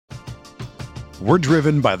We're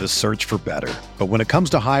driven by the search for better. But when it comes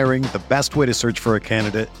to hiring, the best way to search for a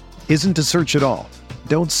candidate isn't to search at all.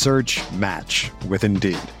 Don't search, match with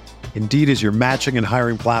Indeed. Indeed is your matching and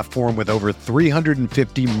hiring platform with over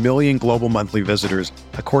 350 million global monthly visitors,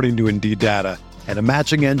 according to Indeed data, and a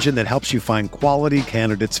matching engine that helps you find quality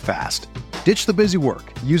candidates fast. Ditch the busy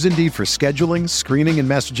work. Use Indeed for scheduling, screening, and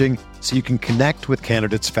messaging so you can connect with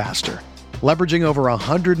candidates faster. Leveraging over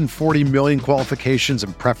 140 million qualifications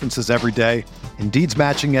and preferences every day, Indeed's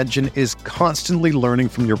matching engine is constantly learning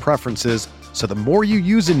from your preferences, so the more you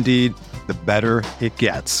use Indeed, the better it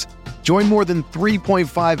gets. Join more than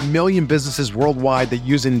 3.5 million businesses worldwide that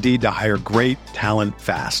use Indeed to hire great talent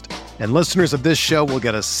fast. And listeners of this show will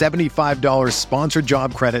get a $75 sponsored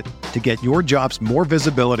job credit to get your jobs more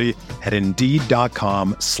visibility at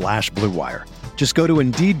Indeed.com/Blue Wire. Just go to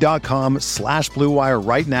Indeed.com/Blue Wire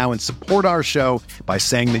right now and support our show by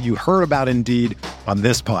saying that you heard about Indeed on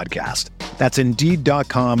this podcast. That's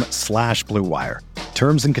Indeed.com/Blue Wire.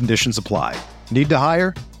 Terms and conditions apply. Need to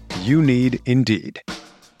hire? You need Indeed.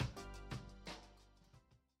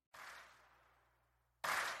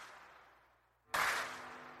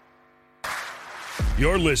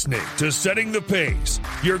 You're listening to Setting the Pace,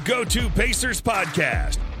 your go-to Pacers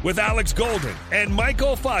podcast with Alex Golden and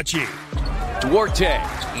Michael Facci. Duarte,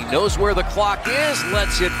 he knows where the clock is,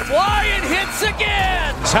 lets it fly and hits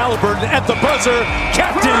again. Haliburton at the buzzer,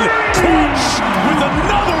 Captain Clutch with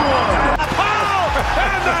another one. Pow!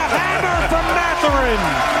 And the hammer from Mathurin.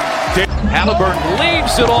 Haliburton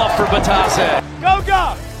leaves it off for Batase. Go,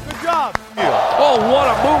 Goff. Good job. Oh,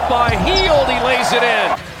 what a move by Hield. He lays it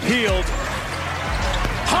in. Hield.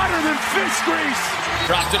 Hotter than fish grease.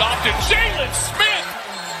 Dropped it off to Jalen Smith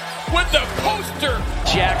with the poster.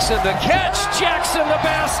 Jackson the catch. Jackson the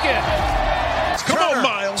basket. Come on,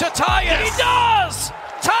 Miles. To tie it. He does.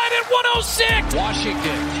 Tied at 106.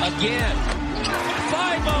 Washington again.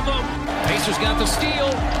 5 of them. Pacers got the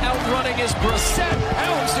steal. Outrunning is Brissett.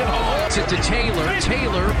 Pounds it home. To Taylor.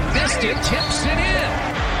 Taylor missed it. Tips it in.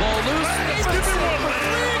 Ball loose.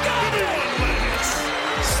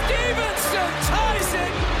 Stevenson ties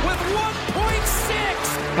it with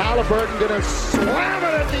 1.6. Haliburton gonna slam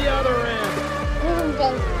it at the other end.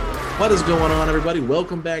 What is going on, everybody?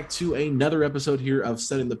 Welcome back to another episode here of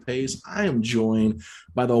Setting the Pace. I am joined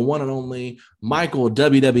by the one and only Michael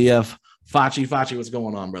WWF Facci. Facci, what's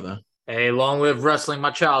going on, brother? Hey, long live wrestling, my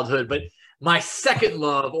childhood, but my second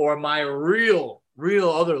love or my real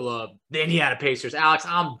other love, the Indiana Pacers. Alex,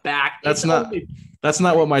 I'm back. That's not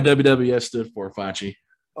what my WWF stood for, Facci.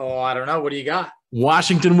 Oh, I don't know. What do you got?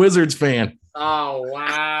 Washington Wizards fan. Oh,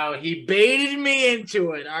 wow. He baited me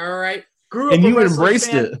into it. All right. And you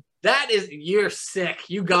embraced it. You're sick.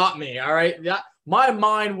 You got me. All right. My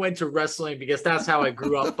mind went to wrestling because that's how I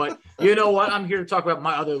grew up. But you know what? I'm here to talk about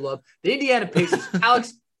my other love, the Indiana Pacers.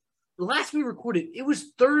 Alex, last we recorded, it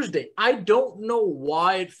was Thursday. I don't know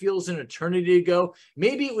why it feels an eternity ago.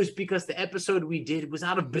 Maybe it was because the episode we did was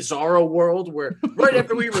out of Bizarro World, where right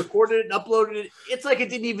after we recorded it and uploaded it, it's like it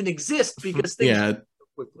didn't even exist because things so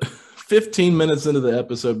quickly. 15 minutes into the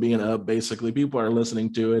episode being up, basically, people are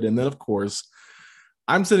listening to it. And then, of course,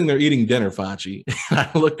 I'm sitting there eating dinner, Facci. And I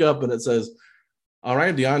look up and it says, all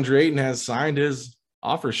right, DeAndre Ayton has signed his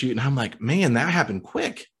offer sheet. And I'm like, man, that happened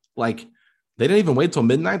quick. Like, they didn't even wait till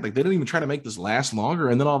midnight. Like, they didn't even try to make this last longer.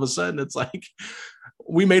 And then all of a sudden, it's like,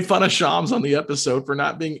 we made fun of Shams on the episode for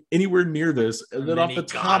not being anywhere near this. And then off the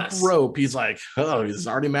top rope, he's like, oh, he's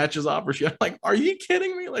already matched his offer sheet. I'm like, are you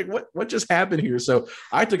kidding me? Like, what just happened here? So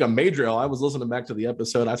I took a major L. I was listening back to the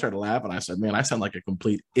episode. I started laughing. I said, man, I sound like a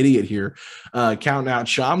complete idiot here, counting out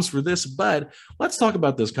Shams for this. But let's talk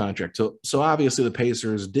about this contract. So obviously the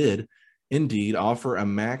Pacers did indeed offer a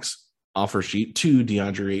max offer sheet to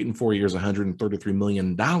DeAndre Ayton, 4 years, $133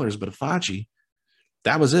 million. But Facci,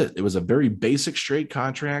 that was it. It was a very basic straight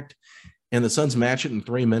contract, and the Suns match it in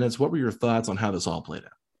 3 minutes. What were your thoughts on how this all played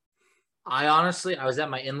out? I was at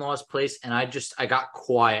my in-laws' place, and I got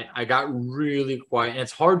quiet. I got really quiet, and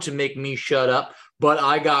it's hard to make me shut up, but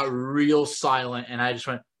I got real silent, and I just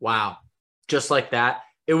went, wow, just like that.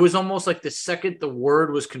 It was almost like the second the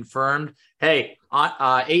word was confirmed, hey,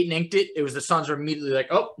 Ayton inked it. It was the Suns were immediately like,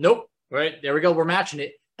 oh, nope, right, there we go, we're matching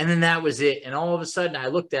it. And then that was it. And all of a sudden, I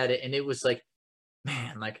looked at it, and it was like,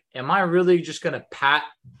 man, like, am I really just going to pat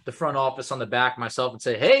the front office on the back myself and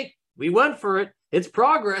say, hey, we went for it. It's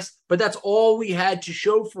progress, but that's all we had to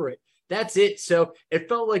show for it. That's it. So it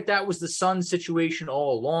felt like that was the Suns situation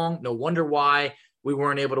all along. No wonder why we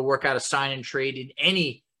weren't able to work out a sign and trade in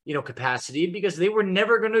any, capacity, because they were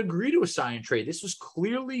never going to agree to a sign and trade. This was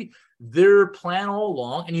clearly their plan all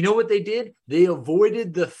along. And you know what they did? They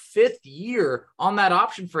avoided the 5th year on that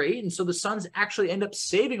option for Ayton. So the Suns actually end up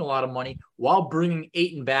saving a lot of money while bringing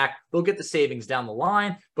Ayton back. They'll get the savings down the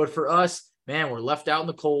line. But for us, man, we're left out in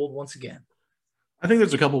the cold once again. I think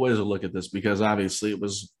there's a couple ways to look at this, because obviously it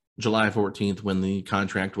was July 14th when the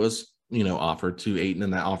contract was, offered to Ayton,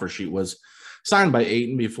 and that offer sheet was signed by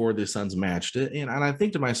Ayton before the Suns matched it. And I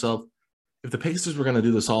think to myself, if the Pacers were going to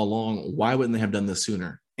do this all along, why wouldn't they have done this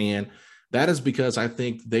sooner? And that is because I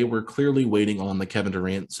think they were clearly waiting on the Kevin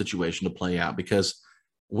Durant situation to play out, because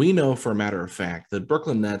we know for a matter of fact that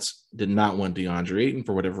Brooklyn Nets did not want DeAndre Ayton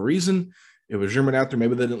for whatever reason. It was rumored out there,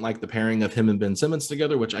 maybe they didn't like the pairing of him and Ben Simmons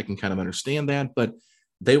together, which I can kind of understand that, but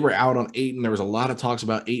they were out on Ayton. There was a lot of talks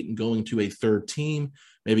about Ayton going to a third team,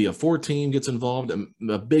 maybe a 4th team gets involved,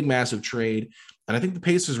 a big, massive trade. And I think the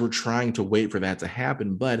Pacers were trying to wait for that to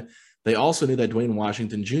happen, but they also knew that Dwayne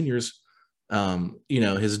Washington Jr.'s,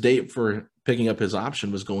 his date for picking up his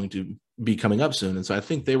option was going to be coming up soon. And so I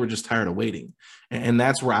think they were just tired of waiting. And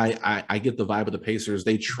that's where I get the vibe of the Pacers.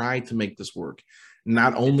 They tried to make this work,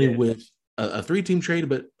 not only with a 3-team trade,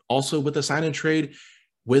 but also with a sign and trade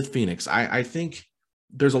with Phoenix. I think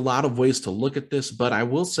there's a lot of ways to look at this, but I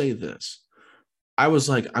will say this. I was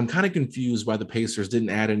like, I'm kind of confused why the Pacers didn't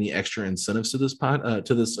add any extra incentives to this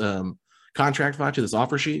contract, this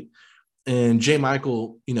offer sheet. And J.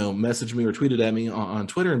 Michael, messaged me or tweeted at me on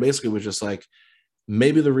Twitter and basically was just like,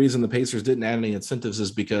 maybe the reason the Pacers didn't add any incentives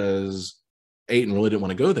is because Ayton really didn't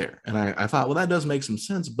want to go there. And I thought, well, that does make some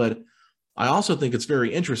sense. But I also think it's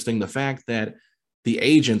very interesting the fact that the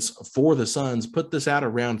agents for the Suns put this out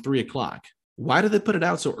around 3:00. Why did they put it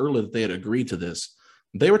out so early that they had agreed to this?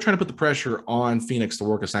 They were trying to put the pressure on Phoenix to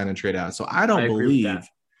work a sign and trade out. So I don't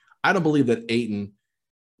believe that Ayton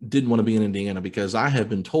didn't want to be in Indiana, because I have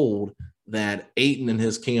been told that Ayton and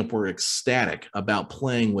his camp were ecstatic about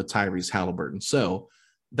playing with Tyrese Halliburton. So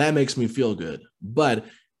that makes me feel good. But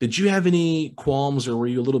did you have any qualms, or were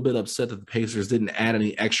you a little bit upset that the Pacers didn't add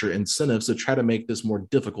any extra incentives to try to make this more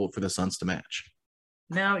difficult for the Suns to match?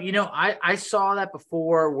 Now, I saw that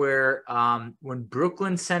before where when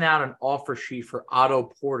Brooklyn sent out an offer sheet for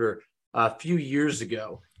Otto Porter a few years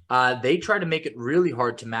ago, they tried to make it really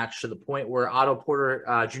hard to match, to the point where Otto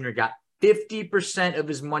Porter Jr. got 50% of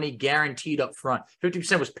his money guaranteed up front.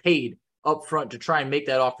 50% was paid up front to try and make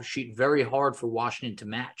that offer sheet very hard for Washington to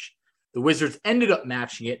match. The Wizards ended up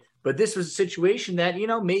matching it, but this was a situation that,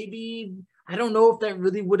 maybe – I don't know if that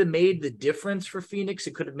really would have made the difference for Phoenix.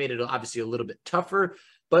 It could have made it obviously a little bit tougher,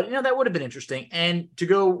 but that would have been interesting. And to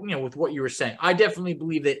go, with what you were saying, I definitely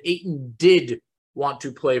believe that Ayton did want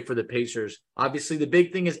to play for the Pacers. Obviously, the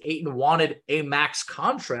big thing is Ayton wanted a max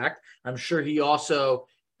contract. I'm sure he also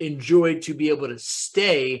enjoyed to be able to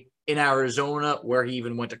stay in Arizona, where he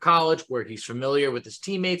even went to college, where he's familiar with his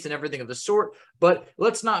teammates and everything of the sort. But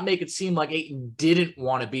let's not make it seem like Ayton didn't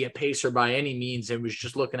want to be a Pacer by any means and was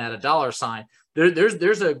just looking at a dollar sign.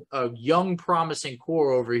 There's a young, promising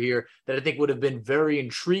core over here that I think would have been very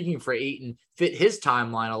intriguing for Ayton, fit his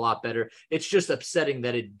timeline a lot better. It's just upsetting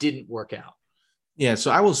that it didn't work out. Yeah,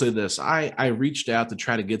 so I will say this. I reached out to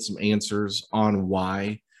try to get some answers on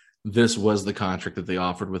why this was the contract that they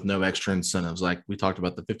offered with no extra incentives. Like we talked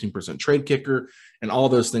about the 15% trade kicker and all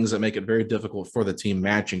those things that make it very difficult for the team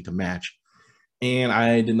matching to match. And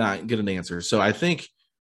I did not get an answer. So I think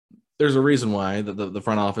there's a reason why the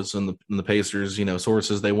front office and the Pacers,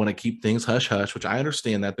 sources, they want to keep things hush hush, which I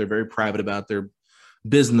understand that they're very private about their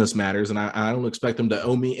business matters. And I don't expect them to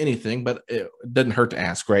owe me anything, but it doesn't hurt to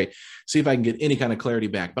ask, right? See if I can get any kind of clarity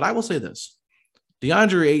back. But I will say this.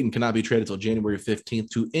 DeAndre Ayton cannot be traded until January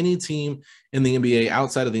 15th to any team in the NBA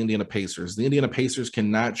outside of the Indiana Pacers. The Indiana Pacers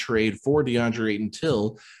cannot trade for DeAndre Ayton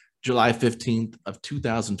until July 15th of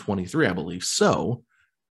 2023, I believe. So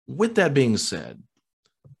with that being said,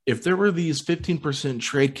 if there were these 15%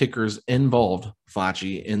 trade kickers involved,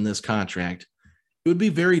 Facci, in this contract, it would be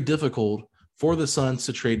very difficult for the Suns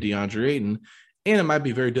to trade DeAndre Ayton. And it might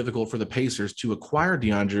be very difficult for the Pacers to acquire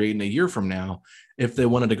DeAndre Ayton a year from now if they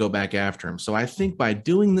wanted to go back after him. So I think by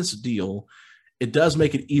doing this deal, it does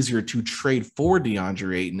make it easier to trade for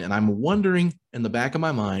DeAndre Ayton. And I'm wondering in the back of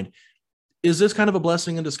my mind, is this kind of a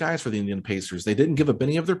blessing in disguise for the Indiana Pacers? They didn't give up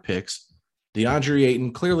any of their picks. DeAndre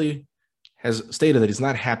Ayton clearly has stated that he's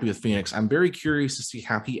not happy with Phoenix. I'm very curious to see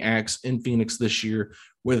how he acts in Phoenix this year,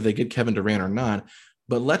 whether they get Kevin Durant or not.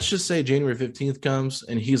 But let's just say January 15th comes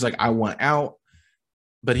and he's like, I want out.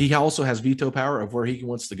 But he also has veto power of where he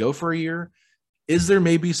wants to go for a year. Is there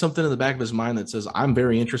maybe something in the back of his mind that says, I'm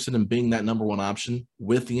very interested in being that number one option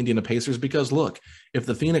with the Indiana Pacers? Because look, if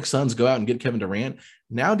the Phoenix Suns go out and get Kevin Durant,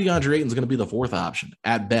 now DeAndre Ayton's going to be the fourth option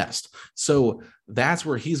at best. So that's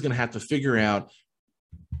where he's going to have to figure out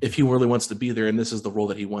if he really wants to be there. And this is the role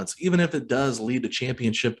that he wants, even if it does lead to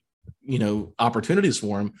championship, opportunities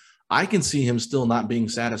for him. I can see him still not being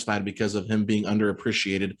satisfied because of him being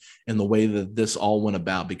underappreciated in the way that this all went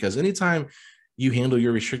about. Because anytime you handle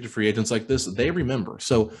your restricted free agents like this, they remember.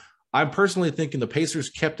 So I'm personally thinking the Pacers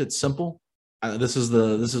kept it simple. This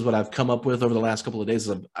is what I've come up with over the last couple of days.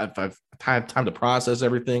 I've had time to process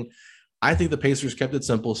everything. I think the Pacers kept it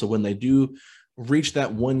simple. So when they do reach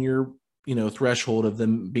that 1 year, threshold of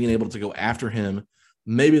them being able to go after him,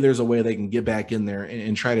 maybe there's a way they can get back in there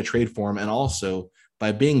and try to trade for him. And also,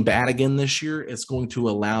 by being bad again this year, it's going to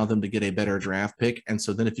allow them to get a better draft pick. And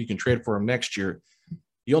so then if you can trade for him next year,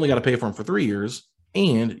 you only got to pay for him for 3 years,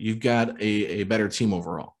 and you've got a better team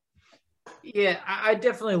overall. Yeah, I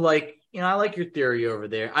definitely like your theory over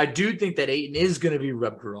there. I do think that Ayton is going to be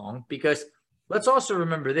rubbed wrong because let's also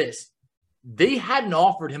remember this. They hadn't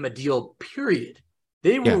offered him a deal, period.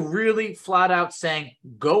 They were really flat out saying,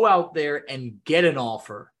 go out there and get an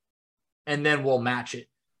offer, and then we'll match it.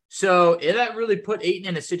 So that really put Ayton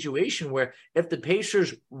in a situation where if the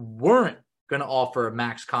Pacers weren't going to offer a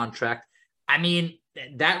max contract, I mean,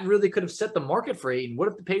 that really could have set the market for Ayton. What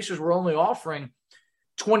if the Pacers were only offering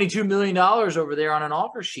 $22 million over there on an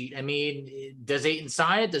offer sheet? I mean, does Ayton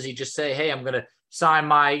sign it? Does he just say, hey, I'm going to sign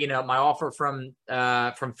my offer from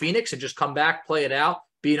Phoenix and just come back, play it out,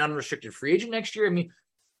 be an unrestricted free agent next year? I mean,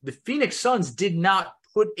 the Phoenix Suns did not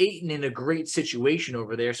put Ayton in a great situation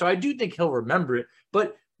over there. So I do think he'll remember it.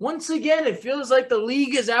 But once again, it feels like the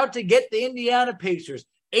league is out to get the Indiana Pacers.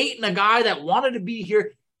 Ayton, a guy that wanted to be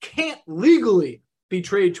here, can't legally be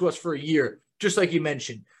traded to us for a year, just like you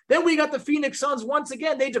mentioned. Then we got the Phoenix Suns. Once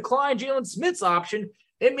again, they declined Jalen Smith's option.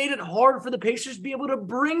 It made it hard for the Pacers to be able to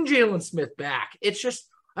bring Jalen Smith back. It's just,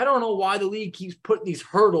 I don't know why the league keeps putting these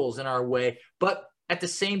hurdles in our way. But at the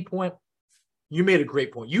same point, you made a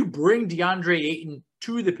great point. You bring DeAndre Ayton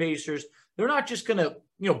to the Pacers, they're not just going to,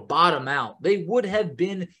 bottom out. They would have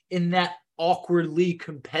been in that awkwardly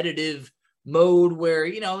competitive mode where,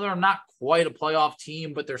 they're not quite a playoff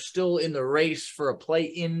team, but they're still in the race for a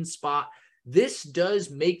play-in spot. This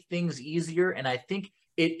does make things easier, and I think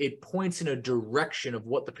it points in a direction of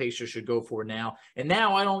what the Pacers should go for now. And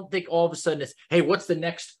now I don't think all of a sudden it's, hey, what's the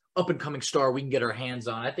next up-and-coming star we can get our hands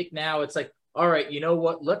on? I think now it's like, all right, you know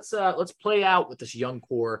what? Let's play out with this young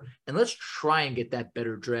core, and let's try and get that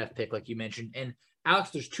better draft pick like you mentioned. And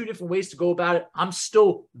Alex, there's two different ways to go about it. I'm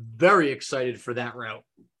still very excited for that route.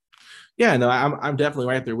 Yeah, no, I'm definitely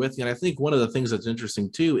right there with you. And I think one of the things that's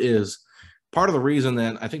interesting too is part of the reason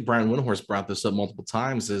that I think Brian Windhorst brought this up multiple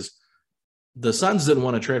times is the Suns didn't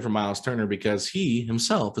want to trade for Miles Turner because he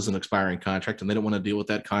himself is an expiring contract and they don't want to deal with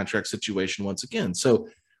that contract situation once again. So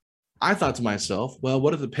I thought to myself, well,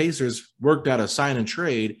 what if the Pacers worked out a sign and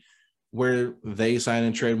trade where they sign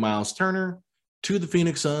and trade Miles Turner to the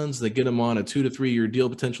Phoenix Suns? They get him on a 2 to 3 year deal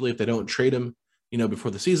potentially if they don't trade him,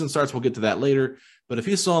 before the season starts. We'll get to that later. But if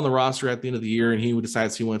he's still on the roster at the end of the year and he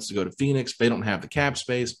decides he wants to go to Phoenix, they don't have the cap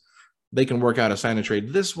space. They can work out a sign and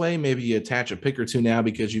trade this way. Maybe you attach a pick or two now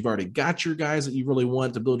because you've already got your guys that you really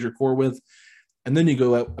want to build your core with. And then you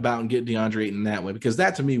go about and get DeAndre Ayton that way, because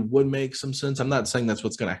that to me would make some sense. I'm not saying that's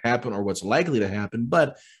what's going to happen or what's likely to happen,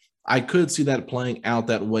 but I could see that playing out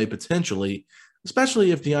that way potentially,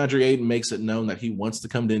 especially if DeAndre Ayton makes it known that he wants to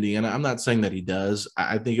come to Indiana. I'm not saying that he does.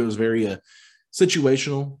 I think it was very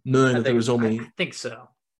situational, knowing that there was only. I think so.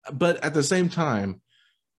 But at the same time,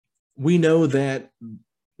 we know that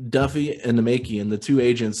Duffy and Namakian, the two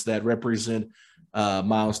agents that represent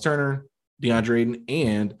Miles Turner, DeAndre Ayton,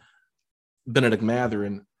 and Benedict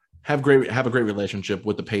Mathurin, have a great relationship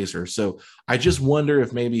with the Pacers. So I just wonder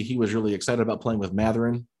if maybe he was really excited about playing with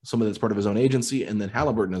Mathurin, somebody that's part of his own agency, and then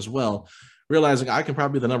Halliburton as well, realizing I can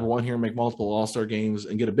probably be the number one here and make multiple All-Star games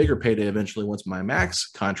and get a bigger payday eventually once my max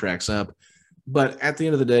contract's up. But at the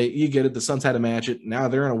end of the day, you get it. The Suns had to match it. Now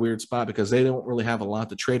they're in a weird spot because they don't really have a lot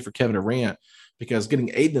to trade for Kevin Durant, because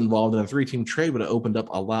getting Ayton involved in a 3-team trade would have opened up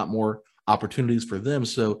a lot more opportunities for them.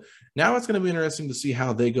 So now it's going to be interesting to see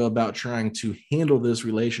how they go about trying to handle this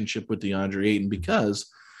relationship with DeAndre Ayton, because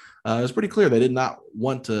it's pretty clear they did not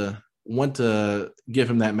want to give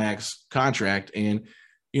him that max contract. And,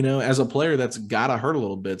 as a player, that's got to hurt a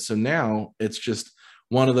little bit. So now it's just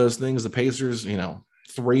one of those things. The Pacers,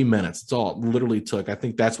 3 minutes. It's all it literally took. I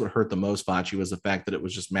think that's what hurt the most, Facci, was the fact that it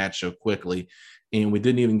was just matched so quickly. And we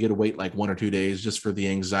didn't even get to wait like 1 or 2 days just for the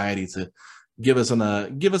anxiety to give us a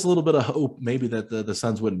little bit of hope maybe that the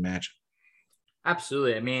Suns wouldn't match it.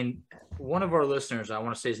 Absolutely. I mean, one of our listeners, I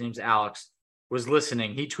want to say his name's Alex, was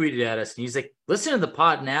listening. He tweeted at us and he's like, listen to the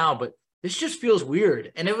pod now, but this just feels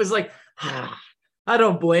weird. And it was like, I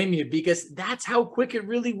don't blame you, because that's how quick it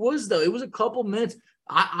really was, though. It was a couple minutes.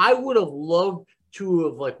 I would have loved to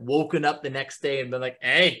have like woken up the next day and been like,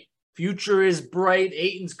 hey, future is bright.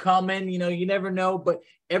 Ayton's coming. You know, you never know. But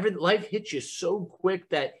life hits you so quick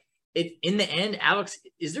that in the end, Alex,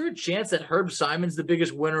 is there a chance that Herb Simon's the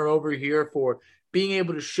biggest winner over here for being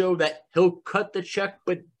able to show that he'll cut the check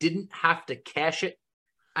but didn't have to cash it?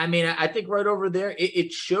 I mean, I think right over there,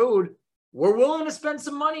 it showed we're willing to spend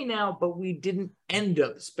some money now, but we didn't end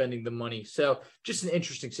up spending the money. So just an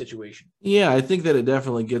interesting situation. Yeah, I think that it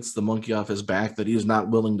definitely gets the monkey off his back that he's not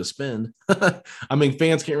willing to spend. I mean,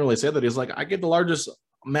 fans can't really say that. He's like, I get the largest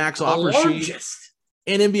max offer sheet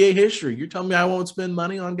in NBA history. You're telling me I won't spend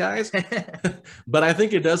money on guys? But I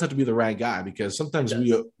think it does have to be the right guy, because sometimes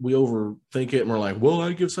we overthink it and we're like, well,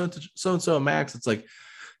 I give so-and-so a max. It's like,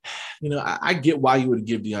 you know, I get why you would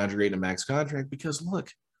give DeAndre Ayton a max contract, because look,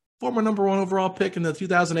 former number 1 overall pick in the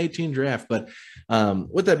 2018 draft. But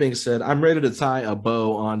with that being said, I'm ready to tie a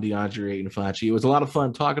bow on DeAndre Ayton, Facci. It was a lot of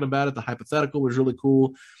fun talking about it. The hypothetical was really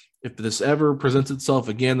cool. If this ever presents itself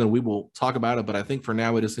again, then we will talk about it. But I think for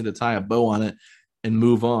now, we just need to tie a bow on it and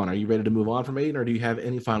move on. Are you ready to move on from Ayton, or do you have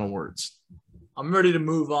any final words? I'm ready to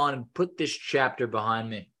move on and put this chapter behind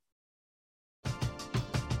me.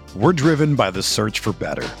 We're driven by the search for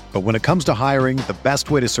better. But when it comes to hiring, the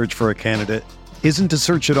best way to search for a candidate isn't to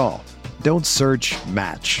search at all. Don't search,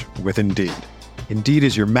 match with Indeed. Indeed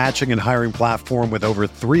is your matching and hiring platform with over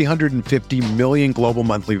 350 million global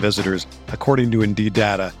monthly visitors, according to Indeed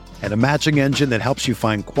data, and a matching engine that helps you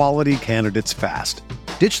find quality candidates fast.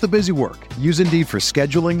 Ditch the busy work. Use Indeed for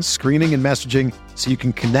scheduling, screening, and messaging so you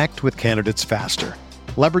can connect with candidates faster.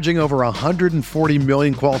 Leveraging over 140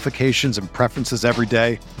 million qualifications and preferences every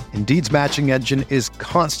day, Indeed's matching engine is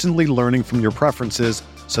constantly learning from your preferences,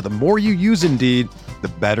 so the more you use Indeed, the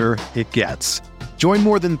better it gets. Join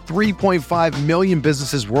more than 3.5 million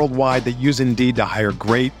businesses worldwide that use Indeed to hire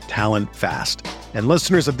great talent fast. And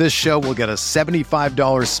listeners of this show will get a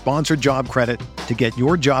 $75 sponsored job credit to get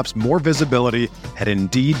your jobs more visibility at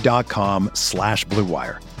Indeed.com/Blue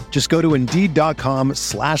Wire. Just go to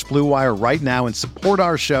Indeed.com/Blue Wire right now and support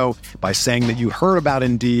our show by saying that you heard about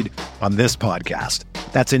Indeed on this podcast.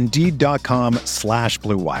 That's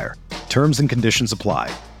Indeed.com/Blue Wire. Terms and conditions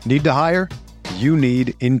apply. Need to hire? You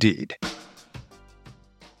need Indeed.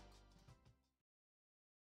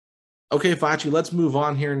 Okay, Facci, let's move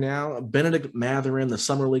on here now. Bennedict Mathurin, the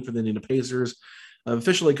summer league for the Indiana Pacers,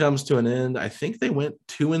 officially comes to an end. I think they went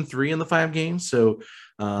 2-3 in the 5 games. So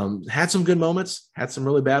had some good moments, had some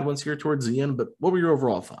really bad ones here towards the end. But what were your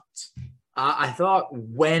overall thoughts? I thought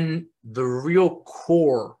when the real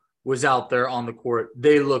core was out there on the court,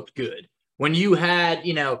 they looked good. When you had,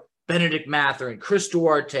 Bennedict Mathurin, Chris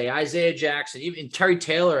Duarte, Isaiah Jackson, even Terry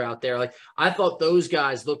Taylor out there, like I thought those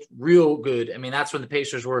guys looked real good. I mean, that's when the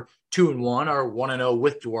Pacers were 2-1 or 1-0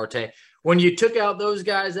 with Duarte. When you took out those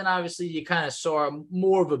guys, then obviously you kind of saw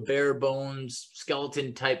more of a bare bones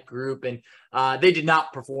skeleton type group, and they did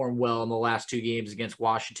not perform well in the last 2 games against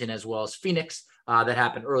Washington as well as Phoenix. That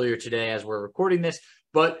happened earlier today as we're recording this.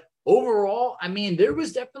 But overall, I mean, there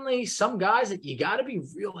was definitely some guys that you got to be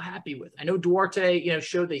real happy with. I know Duarte,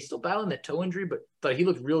 showed they still battling that toe injury, but thought he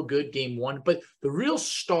looked real good game 1. But the real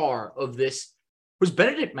star of this was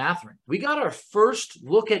Bennedict Mathurin. We got our first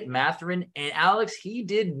look at Mathurin, and Alex, he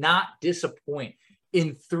did not disappoint.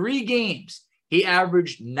 In 3 games, he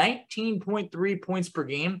averaged 19.3 points per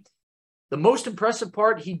game. The most impressive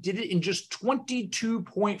part, he did it in just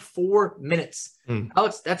 22.4 minutes.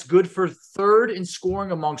 Alex, that's good for 3rd in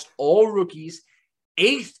scoring amongst all rookies,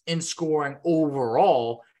 8th in scoring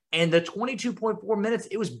overall, and the 22.4 minutes,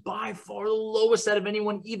 it was by far the lowest out of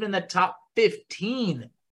anyone, even in the top 15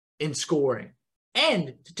 in scoring.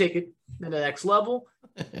 And to take it to the next level,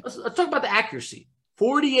 let's talk about the accuracy.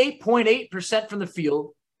 48.8% from the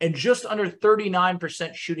field and just under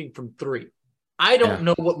 39% shooting from 3. I don't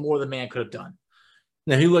know what more the man could have done.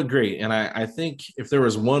 Now, he looked great. And I think if there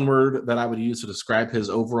was one word that I would use to describe his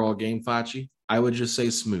overall game, Facci, I would just say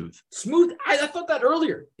smooth. Smooth? I thought that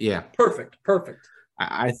earlier. Yeah. Perfect.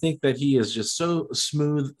 I think that he is just so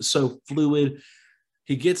smooth, so fluid.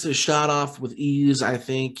 He gets his shot off with ease, I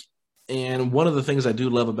think. And one of the things I do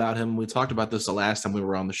love about him, we talked about this the last time we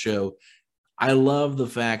were on the show, I love the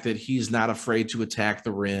fact that he's not afraid to attack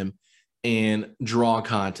the rim and draw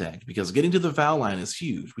contact, because getting to the foul line is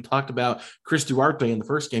huge. We talked about Chris Duarte in the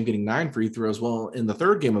first game getting 9 free throws. Well, in the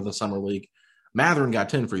 3rd game of the Summer League, Mathurin got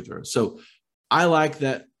 10 free throws. So I like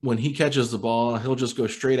that when he catches the ball, he'll just go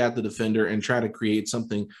straight at the defender and try to create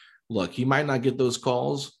something. Look, he might not get those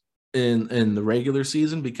calls in the regular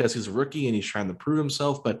season because he's a rookie and he's trying to prove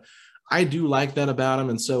himself, but I do like that about him.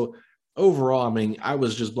 And so overall, I mean, I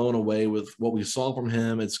was just blown away with what we saw from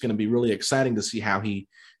him. It's going to be really exciting to see how he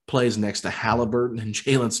plays next to Halliburton and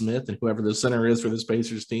Jalen Smith and whoever the center is for this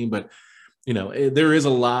Pacers team. But, you know, there is a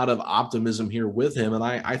lot of optimism here with him. And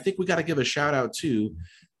I think we got to give a shout out to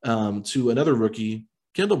another rookie,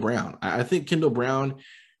 Kendall Brown. I think Kendall Brown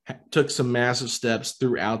took some massive steps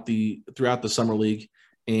throughout the summer league.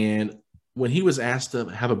 And when he was asked to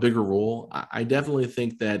have a bigger role, I definitely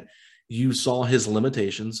think that you saw his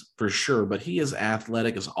limitations for sure, but he is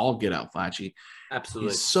athletic as all get out, Facci.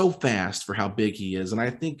 Absolutely. He's so fast for how big he is. And I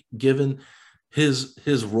think given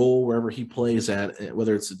his role wherever he plays at,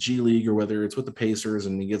 whether it's the G League or whether it's with the Pacers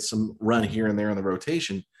and he gets some run here and there in the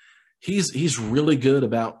rotation, he's really good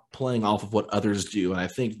about playing off of what others do. And I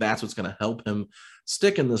think that's what's going to help him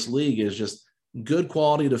stick in this league is just good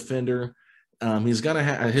quality defender. He's going to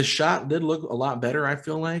have his shot did look a lot better, I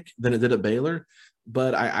feel like, than it did at Baylor.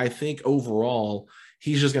 But I think overall,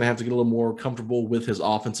 he's just going to have to get a little more comfortable with his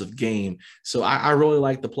offensive game. So I really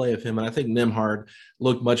like the play of him. And I think Nembhard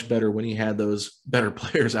looked much better when he had those better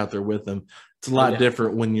players out there with him. It's a lot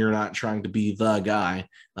different when you're not trying to be the guy,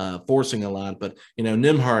 forcing a lot. But, you know,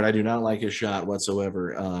 Nembhard, I do not like his shot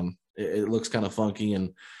whatsoever. It looks kind of funky.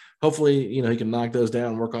 And hopefully, you know, he can knock those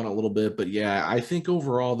down and work on it a little bit. But, yeah, I think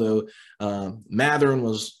overall, though, Mathurin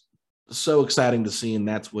was so exciting to see, and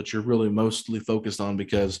that's what you're really mostly focused on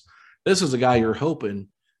because this is a guy you're hoping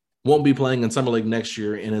won't be playing in Summer League next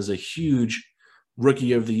year and is a huge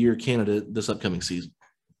Rookie of the Year candidate this upcoming season.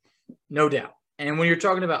 No doubt. And when you're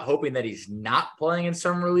talking about hoping that he's not playing in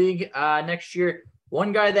Summer League next year,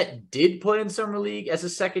 one guy that did play in Summer League as a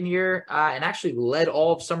second year and actually led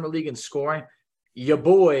all of Summer League in scoring, your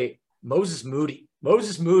boy, Moses Moody.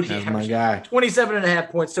 Moses Moody, that's my guy. 27.5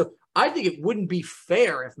 points. So I think it wouldn't be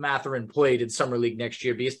fair if Mathurin played in Summer League next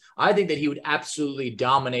year because I think that he would absolutely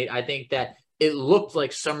dominate. I think that it looked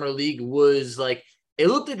like Summer League was like – it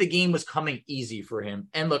looked like the game was coming easy for him.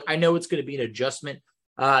 And, look, I know it's going to be an adjustment,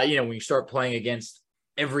 you know, when you start playing against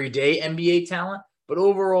everyday NBA talent. But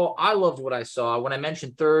overall, I loved what I saw. When I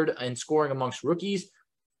mentioned third in scoring amongst rookies,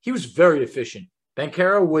 he was very efficient.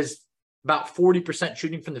 Banchero was about 40%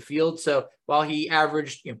 shooting from the field. So while he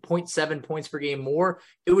averaged 0.7 points per game more,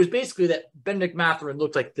 it was basically that Benedict Mathurin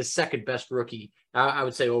looked like the second best rookie, I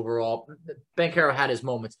would say overall. Banchero had his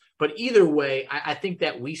moments. But either way, I think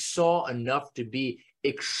that we saw enough to be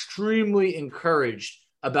extremely encouraged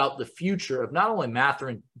about the future of not only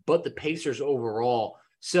Mathurin, but the Pacers overall.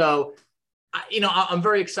 So, I'm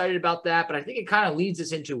very excited about that, but I think it kind of leads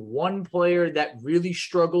us into one player that really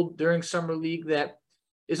struggled during Summer League that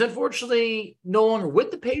is unfortunately no longer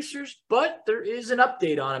with the Pacers, but there is an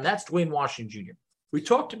update on him. That's Duane Washington Jr. We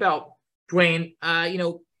talked about Duane.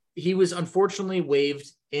 He was unfortunately waived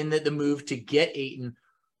in the move to get Ayton.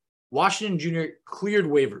 Washington Jr. cleared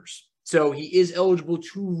waivers, so he is eligible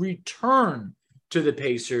to return to the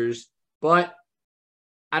Pacers, but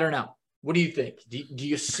I don't know. What do you think? Do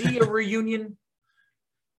you see a reunion?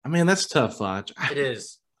 I mean, that's tough, Lodge. It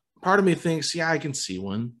is. Part of me thinks, yeah, I can see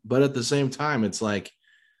one, but at the same time, it's like,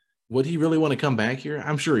 would he really want to come back here?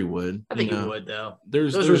 I'm sure he would. I think he would, though.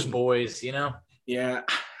 Those are his boys, you know? Yeah.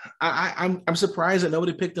 I'm surprised that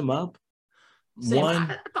nobody picked him up.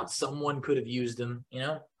 I thought someone could have used him, you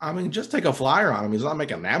know? I mean, just take a flyer on him. He's not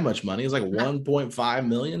making that much money. He's like $1.5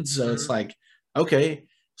 million. So It's like, okay.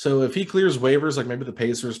 So if he clears waivers, like maybe the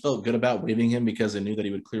Pacers felt good about waiving him because they knew that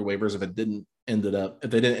he would clear waivers if they didn't end up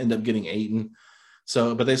getting Ayton.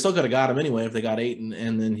 So, but they still could have got him anyway if they got Ayton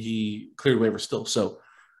and then he cleared waivers still. So,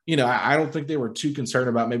 I don't think they were too concerned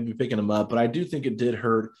about maybe picking him up, but I do think it did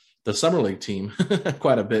hurt the Summer League team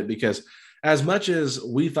quite a bit because as much as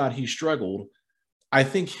we thought he struggled, I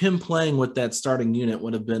think him playing with that starting unit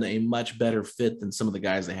would have been a much better fit than some of the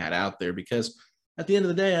guys they had out there because at the end of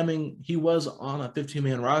the day, I mean, he was on a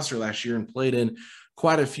 15-man roster last year and played in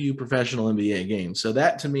quite a few professional NBA games. So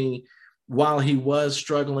that to me, while he was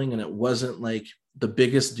struggling and it wasn't like the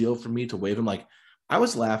biggest deal for me to waive him, like I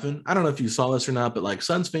was laughing. I don't know if you saw this or not, but like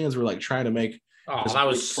Suns fans were like trying to make that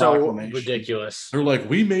was so ridiculous. They're like,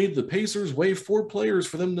 we made the Pacers waive 4 players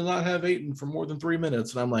for them to not have Ayton for more than 3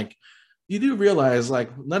 minutes. And I'm like, you do realize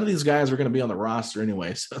like none of these guys are going to be on the roster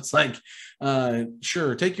anyway. So it's like,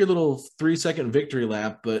 sure, take your little 3-second victory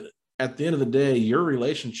lap. But at the end of the day, your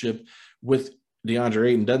relationship with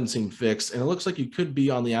DeAndre Ayton doesn't seem fixed. And it looks like you could be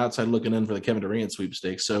on the outside looking in for the Kevin Durant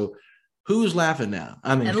sweepstakes. So who's laughing now?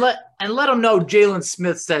 I mean, and let them know Jalen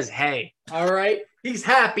Smith says, hey, all right, he's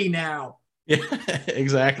happy now. Yeah,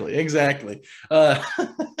 exactly.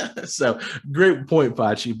 So great point,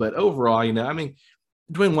 Facci. But overall, I mean,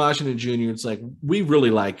 Dwayne Washington Jr., it's like we really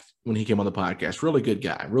liked when he came on the podcast. Really good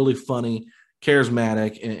guy, really funny,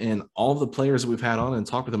 charismatic, and all the players that we've had on and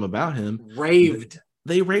talked with them about him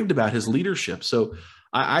They raved about his leadership. So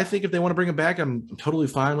I think if they want to bring him back, I'm totally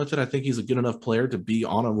fine with it. I think he's a good enough player to be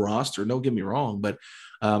on a roster. Don't get me wrong, but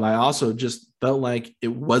I also just felt like it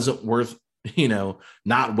wasn't worth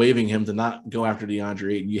not waiving him to not go after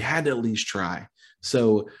DeAndre Ayton. You had to at least try.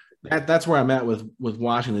 So that's where I'm at with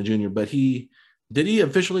Washington Jr. But did he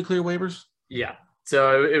officially clear waivers? Yeah.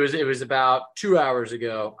 So it was about 2 hours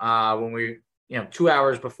ago when we 2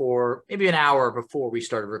 hours before, maybe an hour before we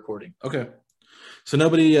started recording. Okay. So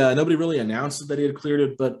nobody really announced that he had cleared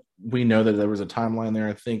it, but we know that there was a timeline there.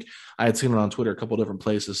 I think I had seen it on Twitter a couple different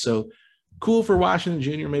places. So cool for Washington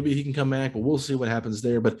Jr. Maybe he can come back, but we'll see what happens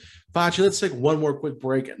there. But Facci, let's take one more quick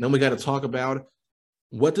break, and then we got to talk about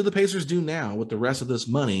what do the Pacers do now with the rest of this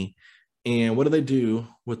money, and what do they do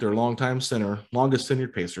with their longest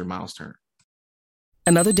tenured Pacer, Miles Turner.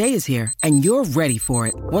 Another day is here, and you're ready for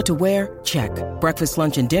it. What to wear? Check. Breakfast,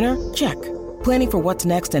 lunch, and dinner? Check. Planning for what's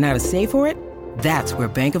next and how to save for it? That's where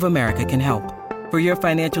Bank of America can help. For your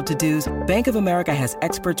financial to-dos, Bank of America has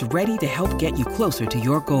experts ready to help get you closer to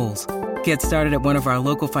your goals. Get started at one of our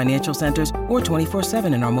local financial centers or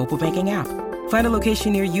 24/7 in our mobile banking app. Find a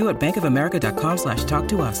location near you at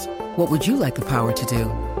bankofamerica.com/talktous. What would you like the power to do?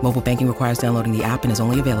 Mobile banking requires downloading the app and is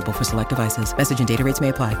only available for select devices. Message and data rates may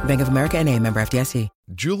apply. Bank of America N.A., member FDIC.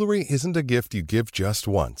 Jewelry isn't a gift you give just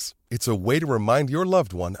once. It's a way to remind your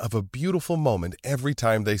loved one of a beautiful moment every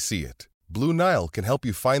time they see it. Blue Nile can help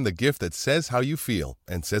you find the gift that says how you feel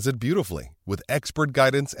and says it beautifully, with expert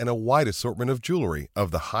guidance and a wide assortment of jewelry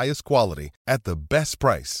of the highest quality at the best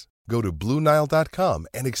price. Go to BlueNile.com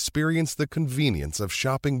and experience the convenience of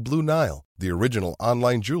shopping Blue Nile, the original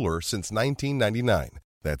online jeweler since 1999.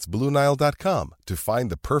 That's BlueNile.com to find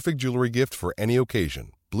the perfect jewelry gift for any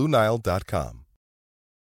occasion. BlueNile.com.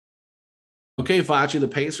 Okay, Facci, the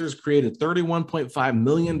Pacers created $31.5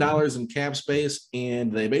 million in cap space,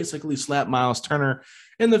 and they basically slapped Miles Turner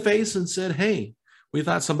in the face and said, hey, we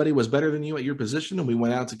thought somebody was better than you at your position, and we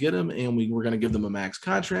went out to get him, and we were going to give them a max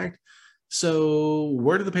contract. So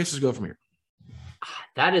where do the Pacers go from here?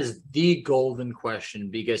 That is the golden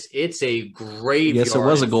question, because it's a graveyard. Yes, it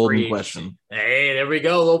was a golden question. Hey, there we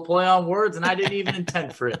go. A little play on words, and I didn't even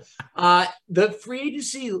intend for it. The free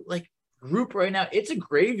agency group right now, it's a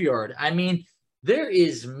graveyard. I mean, there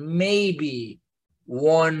is maybe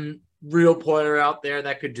one real player out there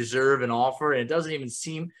that could deserve an offer, and it doesn't even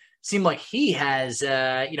seem like he has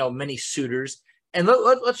many suitors. And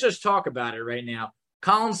let's just talk about it right now.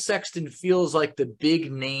 Colin Sexton feels like the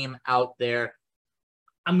big name out there.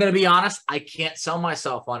 I'm going to be honest, I can't sell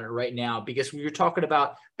myself on it right now, because when you're talking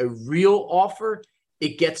about a real offer,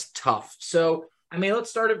 it gets tough. So, I mean, let's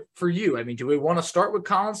start it for you. I mean, do we want to start with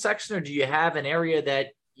Colin Sexton, or do you have an area that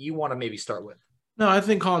you want to maybe start with? No, I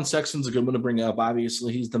think Colin Sexton's a good one to bring up.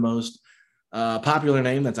 Obviously, he's the most popular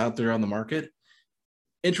name that's out there on the market.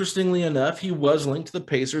 Interestingly enough, he was linked to the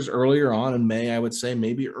Pacers earlier on in May, I would say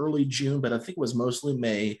maybe early June, but I think it was mostly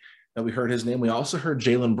May that we heard his name. We also heard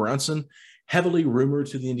Jalen Brunson, heavily rumored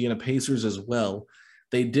to the Indiana Pacers as well.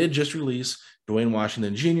 They did just release Dwayne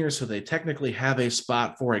Washington Jr., so they technically have a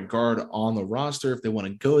spot for a guard on the roster if they want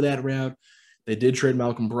to go that route. They did trade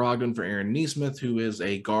Malcolm Brogdon for Aaron Nesmith, who is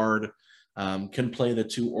a guard, can play the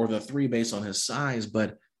 2 or the 3 based on his size.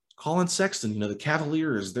 But Colin Sexton, the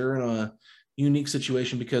Cavaliers, they're in a unique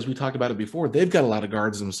situation because we talked about it before. They've got a lot of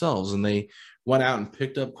guards themselves, and they went out and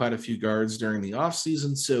picked up quite a few guards during the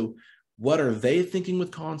offseason. So what are they thinking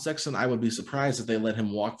with Colin Sexton? I would be surprised if they let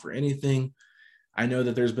him walk for anything. I know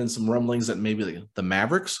that there's been some rumblings that maybe the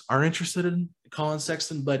Mavericks are interested in Colin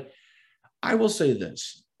Sexton, but I will say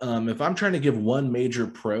this. If I'm trying to give one major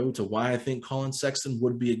pro to why I think Colin Sexton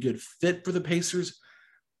would be a good fit for the Pacers,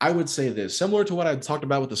 I would say this. Similar to what I talked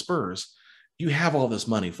about with the Spurs, you have all this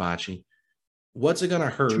money, Facci. What's it going to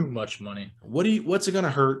hurt? Too much money. What's it going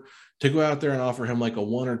to hurt to go out there and offer him like a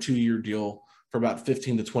 1 or 2 year deal for about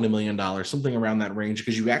 $15 to $20 million, something around that range,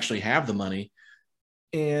 because you actually have the money.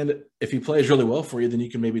 And if he plays really well for you, then you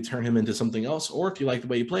can maybe turn him into something else. Or if you like the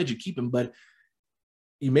way he played, you keep him. But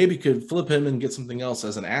you maybe could flip him and get something else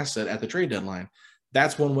as an asset at the trade deadline.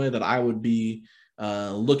 That's one way that I would be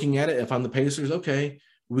looking at it if I'm the Pacers. Okay,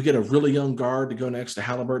 we get a really young guard to go next to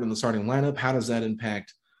Halliburton in the starting lineup. How does that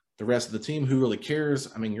impact the rest of the team? Who really cares?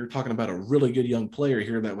 I mean, you're talking about a really good young player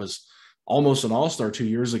here that was almost an all-star 2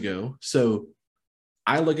 years ago. So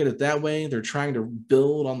I look at it that way. They're trying to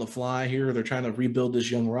build on the fly here. They're trying to rebuild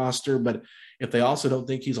this young roster. But if they also don't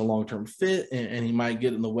think he's a long-term fit and he might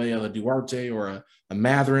get in the way of a Duarte or a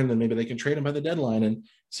Mathurin, then maybe they can trade him by the deadline and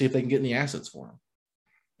see if they can get any assets for him.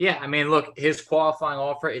 Yeah, I mean, look, his qualifying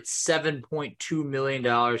offer, it's $7.2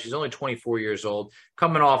 million. He's only 24 years old,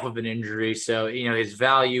 coming off of an injury. So, his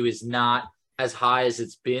value is not as high as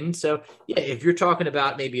it's been. So, yeah, if you're talking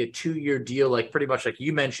about maybe a 2-year deal, like pretty much like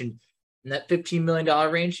you mentioned, in that $15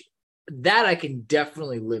 million range, that I can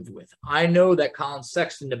definitely live with. I know that Colin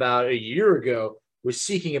Sexton about a year ago was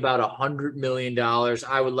seeking about $100 million.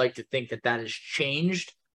 I would like to think that has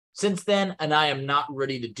changed since then, and I am not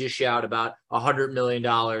ready to dish out about $100 million,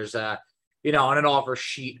 on an offer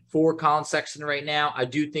sheet for Colin Sexton right now. I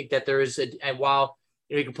do think that there is and while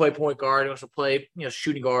he can play point guard, he also play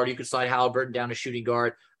shooting guard. You could slide Halliburton down to shooting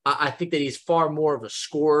guard. I think that he's far more of a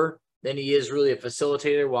scorer than he is really a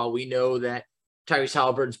facilitator. While we know that Tyrese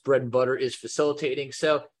Halliburton's bread and butter is facilitating,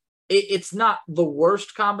 so it's not the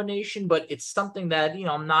worst combination, but it's something that,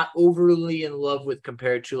 I'm not overly in love with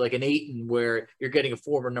compared to like an Ayton, where you're getting a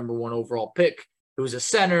former number 1 overall pick who's a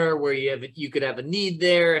center, where you could have a need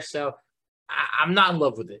there. So I'm not in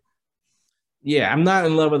love with it. Yeah, I'm not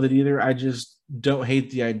in love with it either. I just don't hate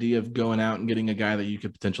the idea of going out and getting a guy that you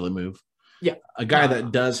could potentially move. Yeah. A guy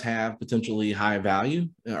that does have potentially high value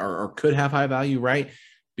or could have high value, right?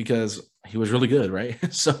 Because he was really good, right?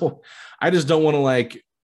 So I just don't want to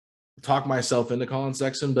talk myself into Colin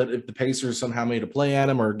Sexton, but if the Pacers somehow made a play at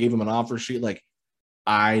him or gave him an offer sheet,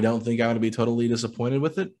 I don't think I would be totally disappointed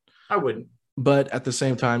with it. I wouldn't. But at the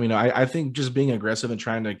same time, I think just being aggressive and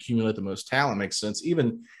trying to accumulate the most talent makes sense,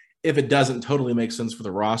 even if it doesn't totally make sense for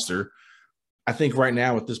the roster. I think right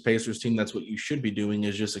now with this Pacers team, that's what you should be doing,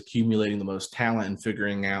 is just accumulating the most talent and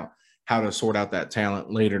figuring out how to sort out that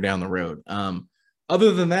talent later down the road.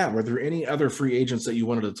 Other than that, were there any other free agents that you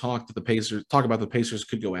wanted to talk about the Pacers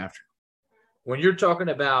could go after? When you're talking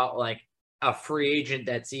about a free agent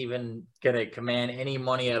that's even going to command any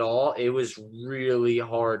money at all, it was really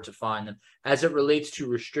hard to find them. As it relates to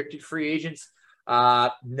restricted free agents,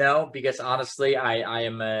 no, because honestly, I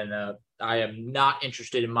am not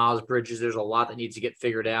interested in Miles Bridges. There's a lot that needs to get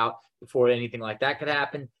figured out before anything like that could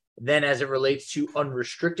happen. Then as it relates to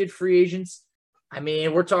unrestricted free agents, I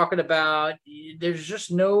mean, we're talking about, there's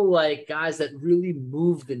just no guys that really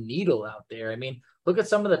move the needle out there. I mean, look at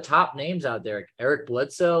some of the top names out there. Eric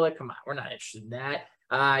Bledsoe, come on, we're not interested in that.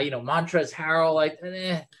 Montrezl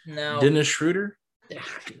Harrell, no. Dennis Schroeder? No,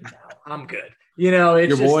 I'm good.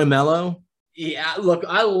 It's your boy Melo? Yeah, look,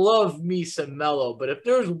 I love me some Melo, but if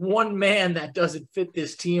there's one man that doesn't fit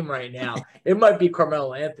this team right now, it might be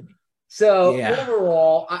Carmelo Anthony. So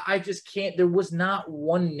overall, I just can't. There was not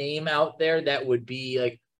one name out there that would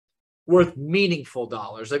be worth meaningful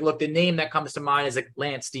dollars. Look, the name that comes to mind is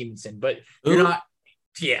Lance Stevenson, but you're not.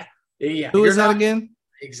 Yeah. Who is that again?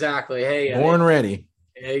 Exactly. Hey, born ready.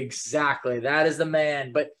 Exactly. That is the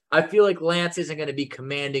man. But I feel like Lance isn't going to be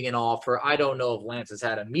commanding an offer. I don't know if Lance has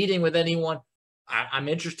had a meeting with anyone. I'm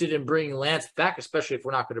interested in bringing Lance back, especially if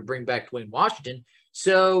we're not going to bring back Dwayne Washington.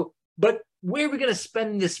 So, but where are we going to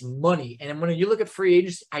spend this money? And when you look at free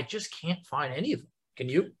agents, I just can't find any of them. Can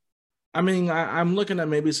you? I mean, I'm looking at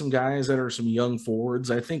maybe some guys that are some young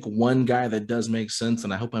forwards. I think one guy that does make sense,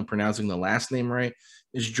 and I hope I'm pronouncing the last name right,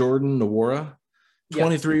 is Jordan Nwora,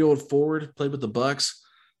 23-year-old forward, played with the Bucks.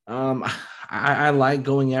 I like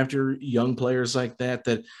going after young players like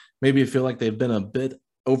that maybe feel like they've been a bit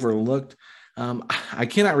overlooked. I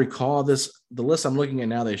cannot recall the list I'm looking at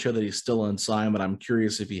now. They show that he's still unsigned, but I'm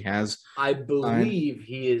curious if he has. I believe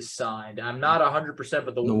he is signed. I'm not 100%,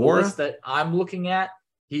 but the list that I'm looking at,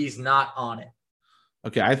 he's not on it.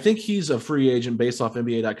 Okay, I think he's a free agent based off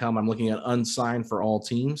NBA.com. I'm looking at unsigned for all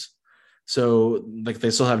teams. So,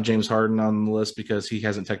 they still have James Harden on the list because he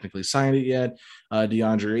hasn't technically signed it yet.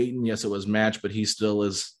 DeAndre Ayton, yes, it was matched, but he still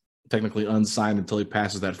is technically unsigned until he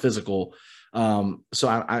passes that physical. So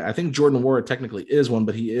I think Jordan Nwora technically is one,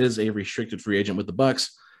 but he is a restricted free agent with the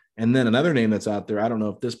Bucks. And then another name that's out there, I don't know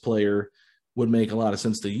if this player would make a lot of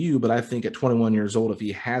sense to you, but I think at 21 years old, if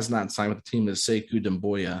he has not signed with the team, is Sekou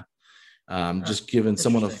Doumbouya. Just giving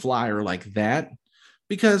someone a flyer like that,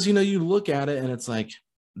 because, you look at it and it's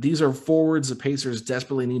these are forwards the Pacers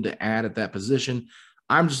desperately need to add at that position.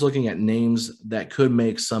 I'm just looking at names that could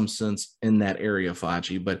make some sense in that area,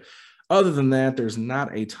 Facci. But other than that, there's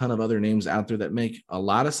not a ton of other names out there that make a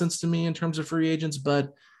lot of sense to me in terms of free agents.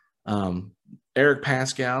 But Eric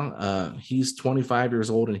Pascal, he's 25 years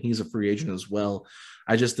old and he's a free agent as well.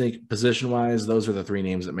 I just think position-wise, those are the three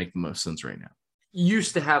names that make the most sense right now.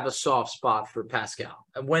 Used to have a soft spot for Pascal.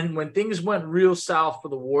 And when things went real south for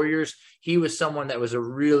the Warriors, he was someone that was a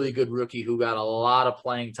really good rookie who got a lot of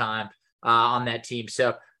playing time on that team.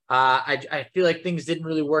 So I feel like things didn't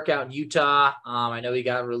really work out in Utah. I know he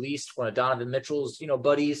got released, one of Donovan Mitchell's,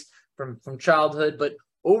 buddies from childhood. But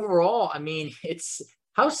overall, I mean,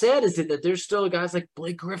 how sad is it that there's still guys like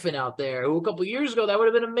Blake Griffin out there who a couple of years ago, that would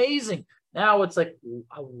have been amazing. Now it's like,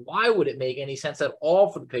 why would it make any sense at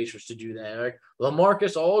all for the Pacers to do that? Like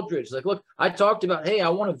LaMarcus Aldridge, like, look, I talked about, hey, I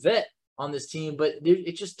want a vet on this team, but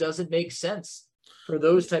it just doesn't make sense for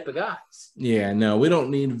those type of guys. Yeah, no, we don't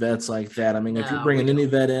need vets like that. I mean, if you're bringing any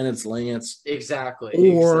vet in, it's Lance.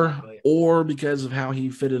 Exactly. Or because of how he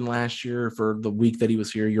fit in last year for the week that he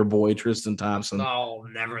was here, your boy Tristan Thompson. Oh,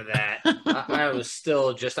 never that. I was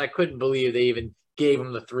still I couldn't believe they even gave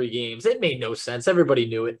him the 3 games. It made no sense. Everybody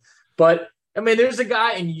knew it. But, I mean, there's a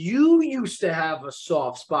guy, and you used to have a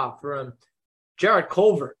soft spot for him, Jared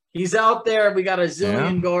Culver. He's out there. We got a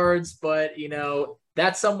zillion guards, but,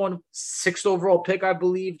 that's someone 6th overall pick, I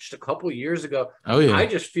believe, just a couple of years ago. Oh, yeah. I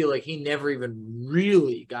just feel like he never even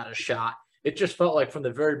really got a shot. It just felt like from the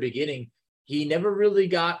very beginning, he never really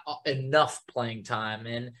got enough playing time.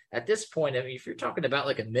 And at this point, I mean, if you're talking about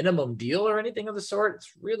like a minimum deal or anything of the sort,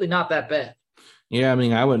 it's really not that bad. Yeah, I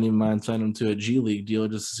mean, I wouldn't even mind signing him to a G League deal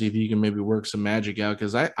just to see if he can maybe work some magic out,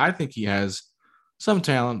 because I think he has some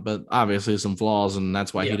talent, but obviously some flaws, and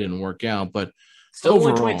that's why he didn't work out. But still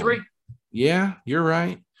overall, 23. Yeah, you're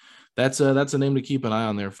right. That's a name to keep an eye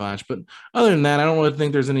on there, Foch. But other than that, I don't really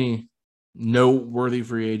think there's any noteworthy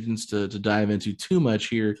free agents to dive into too much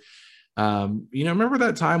here. Remember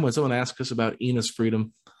that time when someone asked us about Enes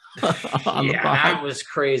Freedom? That was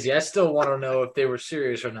crazy. I still want to know if they were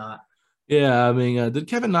serious or not. Yeah, I mean, did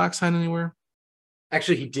Kevin Knox sign anywhere?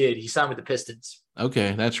 Actually, he did. He signed with the Pistons.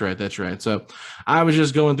 Okay, that's right. So I was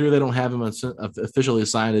just going through. They don't have him officially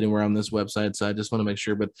signed anywhere on this website, so I just want to make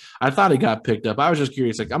sure. But I thought he got picked up. I was just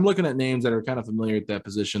curious. Like, I'm looking at names that are kind of familiar at that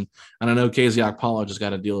position, and I know KZ Okpala just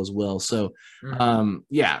got a deal as well. So,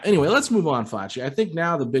 Anyway, let's move on, Facci. I think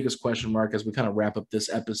now the biggest question mark as we kind of wrap up this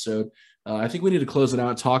episode, I think we need to close it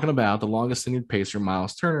out talking about the longest tenured Pacer,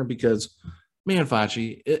 Miles Turner, because, man,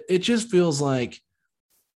 Facci, it just feels like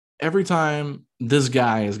every time this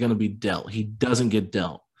guy is going to be dealt, he doesn't get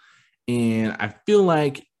dealt. And I feel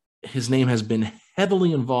like his name has been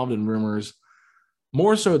heavily involved in rumors,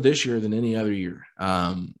 more so this year than any other year.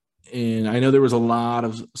 And I know there was a lot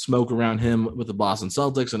of smoke around him with the Boston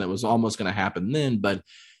Celtics, and it was almost going to happen then, but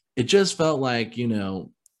it just felt like,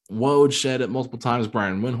 Woj said it multiple times.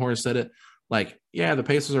 Brian Windhorst said it. Like, yeah, the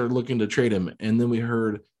Pacers are looking to trade him. And then we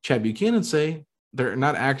heard Chad Buchanan say they're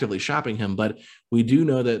not actively shopping him, but we do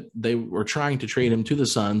know that they were trying to trade him to the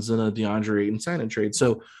Suns in a DeAndre Ayton sign and trade.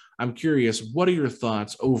 So I'm curious, what are your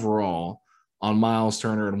thoughts overall on Miles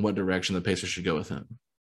Turner and what direction the Pacers should go with him?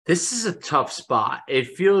 This is a tough spot.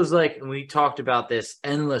 It feels like, and we talked about this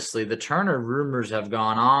endlessly, the Turner rumors have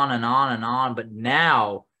gone on and on and on, but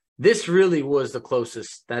now this really was the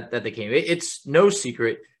closest that they came. It's no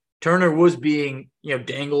secret. Turner was being,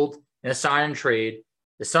 dangled in a sign and trade.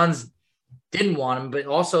 The Suns didn't want him, but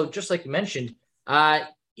also, just like you mentioned,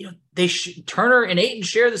 Turner and Ayton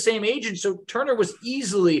share the same agent, so Turner was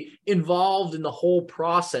easily involved in the whole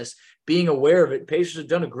process, being aware of it. Pacers have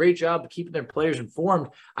done a great job of keeping their players informed.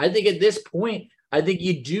 I think at this point,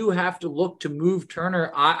 you do have to look to move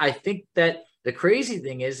Turner. I think that the crazy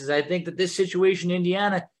thing is I think that this situation in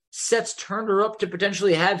Indiana sets Turner up to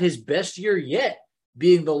potentially have his best year yet,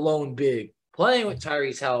 being the lone big, playing with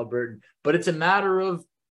Tyrese Halliburton. But it's a matter of,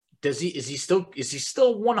 is he still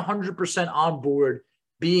 100% on board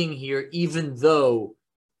being here, even though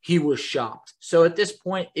he was shopped? So at this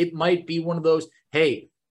point, it might be one of those, hey,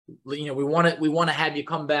 we want to have you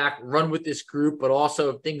come back, run with this group, but also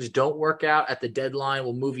if things don't work out at the deadline,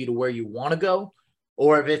 we'll move you to where you want to go.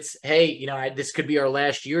 Or if it's, hey, this could be our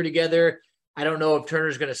last year together. I don't know if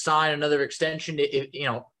Turner's going to sign another extension,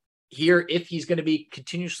 if he's going to be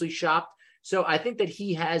continuously shopped. So I think that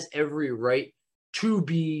he has every right to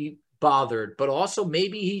be bothered, but also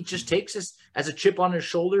maybe he just takes this as a chip on his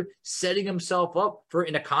shoulder, setting himself up for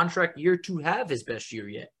in a contract year to have his best year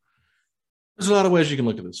yet. There's a lot of ways you can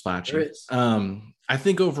look at this, Facci. I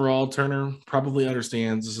think overall Turner probably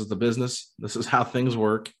understands this is the business. This is how things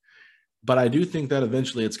work. But I do think that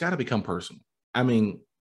eventually it's got to become personal. I mean,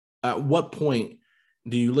 at what point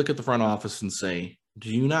do you look at the front office and say, do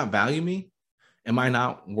you not value me? Am I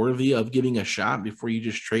not worthy of giving a shot before you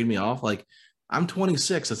just trade me off? Like, I'm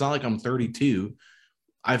 26. It's not like I'm 32.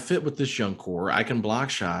 I fit with this young core. I can block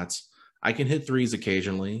shots. I can hit threes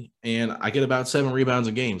occasionally, and I get about 7 rebounds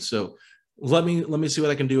a game. So let me see what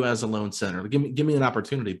I can do as a lone center. Give me an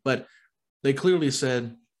opportunity. But they clearly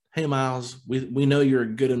said, hey, Miles, we know you're a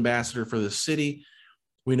good ambassador for the city.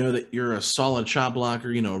 We know that you're a solid shot blocker.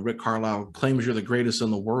 Rick Carlisle claims you're the greatest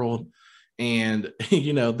in the world. And,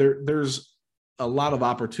 there's a lot of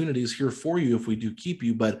opportunities here for you if we do keep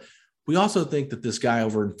you. But we also think that this guy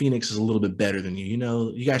over in Phoenix is a little bit better than you.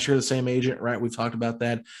 You guys share the same agent, right? We've talked about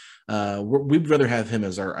that. We'd rather have him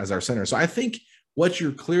as our center. So I think what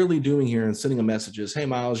you're clearly doing here and sending a message is, hey,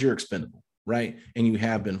 Miles, you're expendable, right? And you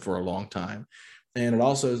have been for a long time. And it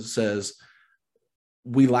also says,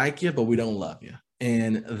 we like you, but we don't love you.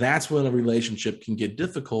 And that's when a relationship can get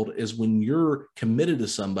difficult, is when you're committed to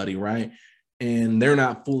somebody, right? And they're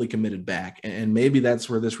not fully committed back. And maybe that's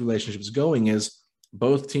where this relationship is going, is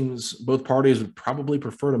both parties would probably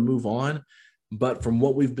prefer to move on. But from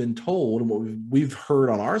what we've been told and what we've heard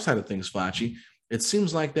on our side of things, Facci, it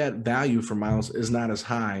seems like that value for Miles is not as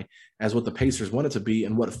high as what the Pacers want it to be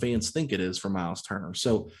and what fans think it is for Miles Turner.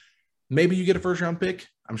 So maybe you get a first-round pick.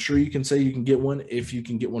 I'm sure you can say you can get one if you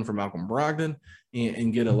can get one for Malcolm Brogdon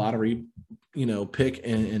and get a lottery, pick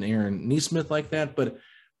in Aaron Nesmith like that. But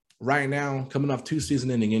right now, coming off 2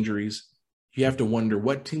 season-ending injuries, you have to wonder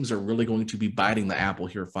what teams are really going to be biting the apple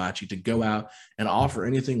here, Facci, to go out and offer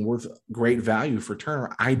anything worth great value for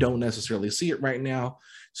Turner. I don't necessarily see it right now.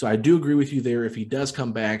 So I do agree with you there. If he does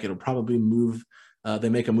come back, it'll probably move. They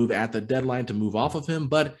make a move at the deadline to move off of him.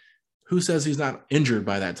 But who says he's not injured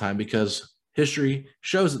by that time? Because history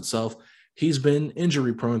shows itself. He's been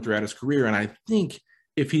injury prone throughout his career. And I think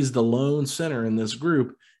if he's the lone center in this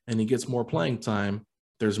group and he gets more playing time,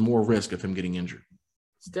 there's more risk of him getting injured.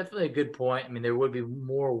 It's definitely a good point. I mean, there would be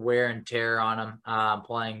more wear and tear on him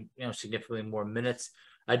playing, significantly more minutes.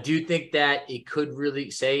 I do think that it could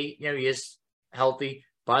really say, he is healthy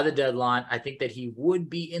by the deadline. I think that he would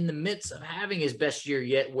be in the midst of having his best year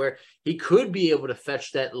yet, where he could be able to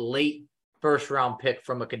fetch that late first round pick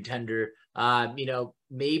from a contender.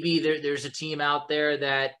 Maybe there's a team out there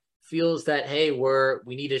that feels that, hey,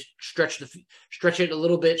 we need to stretch it a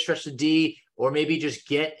little bit, stretch the D, or maybe just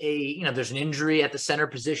get there's an injury at the center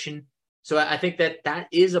position. So I think that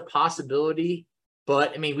is a possibility.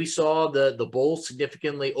 But I mean, we saw the Bulls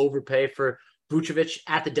significantly overpay for Vucevic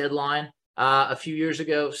at the deadline a few years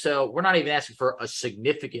ago. So we're not even asking for a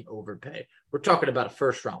significant overpay. We're talking about a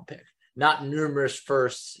first round pick, not numerous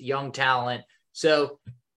firsts, young talent. So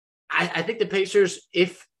I think the Pacers,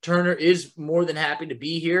 if Turner is more than happy to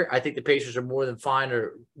be here, I think the Pacers are more than fine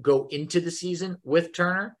to go into the season with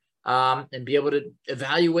Turner and be able to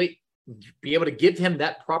evaluate, be able to give him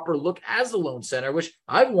that proper look as the lone center, which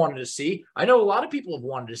I've wanted to see. I know a lot of people have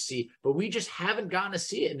wanted to see, but we just haven't gotten to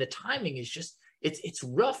see it. And the timing is just, it's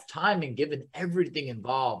rough timing given everything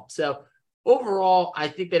involved. So overall, I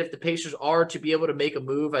think that if the Pacers are to be able to make a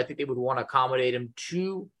move, I think they would want to accommodate him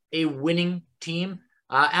to a winning team.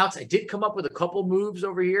 Alex, I did come up with a couple moves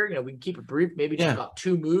over here. We can keep it brief, maybe just about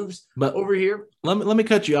 2 moves over here. Let me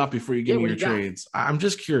cut you off before you give me your trades. I'm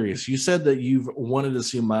just curious. You said that you've wanted to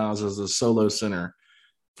see Miles as a solo center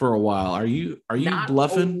for a while. Are you Not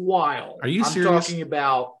bluffing? A while. Are you serious? I'm talking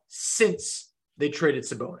about since they traded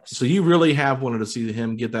Sabonis. So you really have wanted to see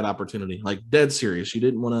him get that opportunity, like dead serious. You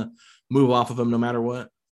didn't want to move off of him no matter what?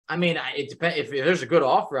 I mean, it depends. If there's a good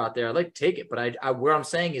offer out there, I'd like to take it. But what I'm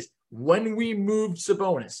saying is, when we moved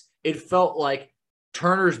Sabonis, it felt like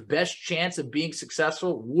Turner's best chance of being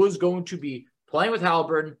successful was going to be playing with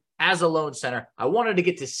Haliburton as a lone center. I wanted to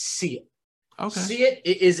get to see it. Okay. See it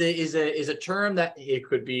is a term that it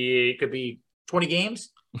could be 20 games.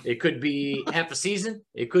 It could be half a season.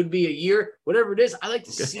 It could be a year, whatever it is. I like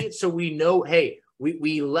to see it so we know, hey,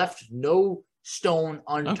 we left no stone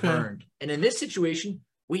unturned. Okay. And in this situation,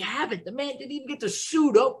 we haven't. The man didn't even get to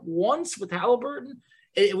suit up once with Haliburton.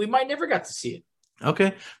 We might never got to see it.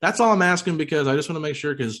 Okay. That's all I'm asking, because I just want to make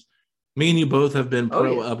sure, because me and you both have been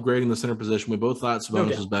upgrading the center position. We both thought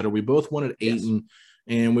Sabonis was better. We both wanted Ayton,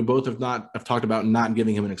 and we both have talked about not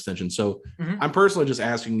giving him an extension. So I'm personally just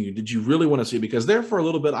asking you, did you really want to see it? Because there for a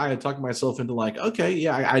little bit, I had talked myself into like, okay,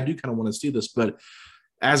 yeah, I do kind of want to see this. But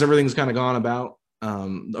as everything's kind of gone about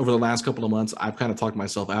over the last couple of months, I've kind of talked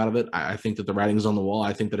myself out of it. I think that the writing's on the wall.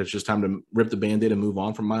 I think that it's just time to rip the Band-Aid and move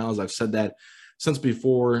on from Miles. I've said that since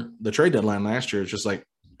before the trade deadline last year. It's just like,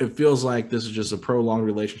 it feels like this is just a prolonged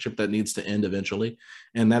relationship that needs to end eventually.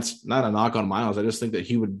 And that's not a knock on Miles. I just think that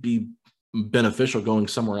he would be beneficial going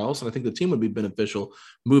somewhere else. And I think the team would be beneficial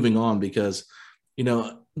moving on, because,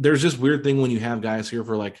 there's this weird thing when you have guys here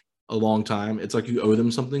for like a long time. It's like you owe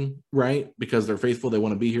them something, right? Because they're faithful. They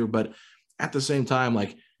want to be here. But at the same time,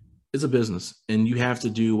 like, it's a business and you have to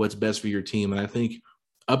do what's best for your team. And I think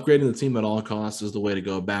upgrading the team at all costs is the way to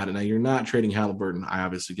go about it. Now, you're not trading Haliburton. I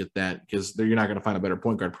obviously get that, because you're not going to find a better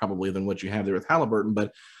point guard probably than what you have there with Haliburton.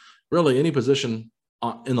 But really, any position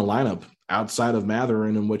in the lineup, outside of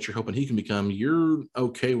Mathurin and what you're hoping he can become, you're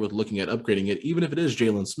okay with looking at upgrading it, even if it is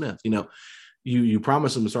Jalen Smith. You know, you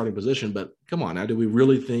promise him a starting position, but come on now, do we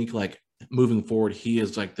really think like moving forward he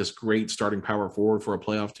is like this great starting power forward for a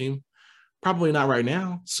playoff team? Probably not right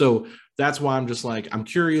now. So that's why I'm just like, I'm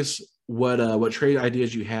curious what trade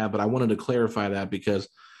ideas you have, but I wanted to clarify that because,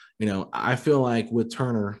 you know, I feel like with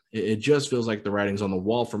Turner, it just feels like the writing's on the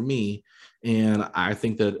wall for me. And I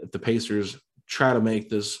think that if the Pacers try to make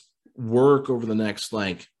this work over the next,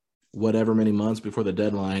 like, whatever many months before the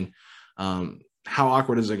deadline, how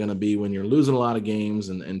awkward is it going to be when you're losing a lot of games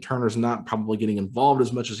and Turner's not probably getting involved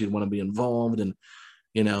as much as he'd want to be involved. And,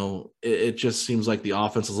 you know, it just seems like the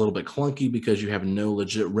offense is a little bit clunky because you have no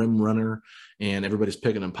legit rim runner and everybody's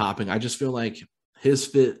picking and popping. I just feel like his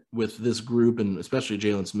fit with this group and especially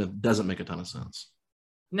Jalen Smith doesn't make a ton of sense.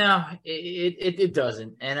 No, it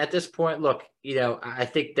doesn't. And at this point, look, you know, I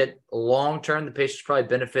think that long-term, the Pacers probably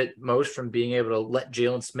benefit most from being able to let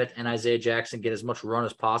Jalen Smith and Isaiah Jackson get as much run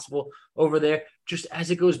as possible over there. Just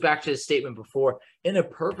as it goes back to his statement before, in a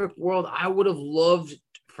perfect world, I would have loved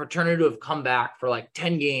for Turner to have come back for like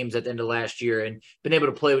 10 games at the end of last year and been able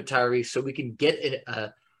to play with Tyrese so we can get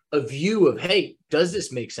a view of, hey, does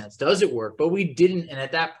this make sense? Does it work? But we didn't. And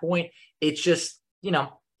at that point, it's just, you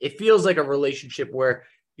know, it feels like a relationship where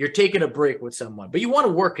you're taking a break with someone, but you want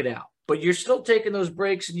to work it out, but you're still taking those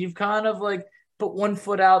breaks and you've kind of like put one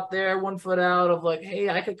foot out there, one foot out of like, hey,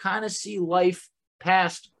 I could kind of see life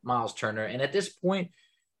past Miles Turner. And at this point,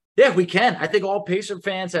 yeah, we can. I think all Pacer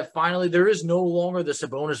fans have finally, there is no longer the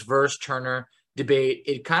Sabonis versus Turner debate.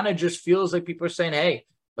 It kind of just feels like people are saying, hey,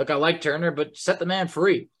 look, I like Turner, but set the man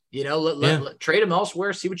free. You know, let trade him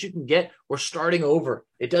elsewhere, see what you can get. We're starting over.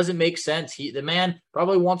 It doesn't make sense. The man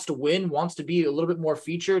probably wants to win, wants to be a little bit more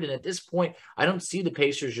featured. And at this point, I don't see the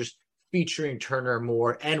Pacers just featuring Turner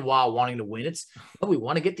more and while wanting to win. It's, we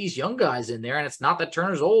want to get these young guys in there. And it's not that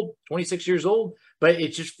Turner's old, 26 years old, but it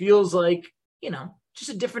just feels like, you know,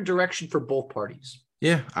 just a different direction for both parties.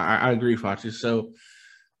 Yeah, I agree, Foxy. So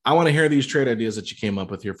I want to hear these trade ideas that you came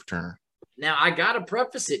up with here for Turner. Now, I got to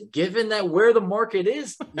preface it, given that where the market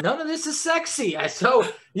is, none of this is sexy. So,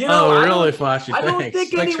 you know, really, Flashy? I don't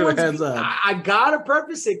think Thanks for the heads up. I got to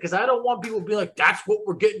preface it because I don't want people to be like, that's what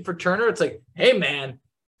we're getting for Turner. It's like, hey, man,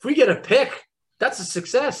 if we get a pick, that's a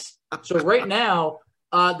success. So right now,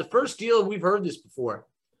 the first deal, we've heard this before,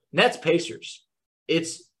 Nets Pacers.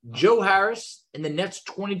 It's Joe Harris and the Nets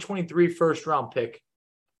 2023 first-round pick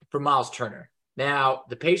for Miles Turner. Now,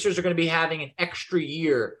 the Pacers are going to be having an extra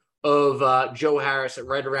year of Joe Harris at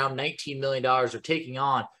right around $19 million are taking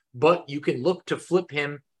on, but you can look to flip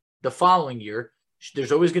him the following year.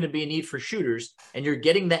 There's always going to be a need for shooters, and you're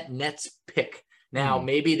getting that Nets pick. Now,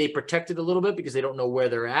 maybe they protect it a little bit because they don't know where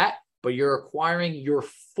they're at, but you're acquiring your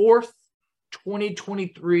fourth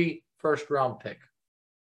 2023 first-round pick.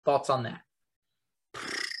 Thoughts on that?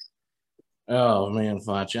 Oh, man,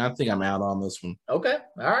 Flachi, I think I'm out on this one. Okay.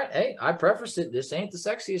 All right. Hey, I prefaced it. This ain't the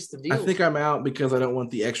sexiest of deals. I think I'm out because I don't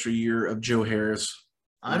want the extra year of Joe Harris.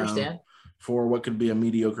 I understand. For what could be a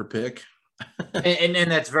mediocre pick.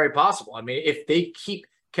 and that's very possible. I mean, if they keep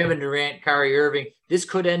Kevin Durant, Kyrie Irving, this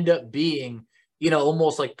could end up being, you know,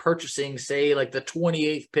 almost like purchasing, say, like the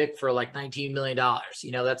 28th pick for like $19 million.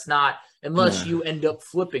 You know, that's not, unless you end up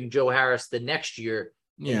flipping Joe Harris the next year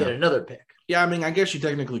and get another pick. Yeah, I mean, I guess you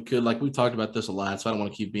technically could. Like, we talked about this a lot, so I don't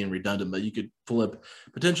want to keep being redundant, but you could flip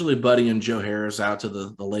potentially Buddy and Joe Harris out to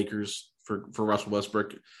the Lakers for Russell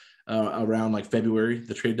Westbrook around like February,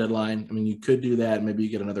 the trade deadline. I mean, you could do that. Maybe you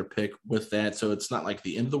get another pick with that. So it's not like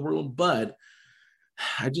the end of the world, but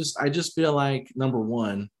I just feel like, number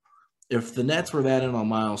one, if the Nets were that in on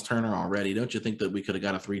Miles Turner already, don't you think that we could have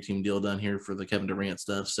got a 3-team deal done here for the Kevin Durant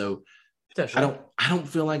stuff? So I don't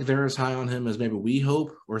feel like they're as high on him as maybe we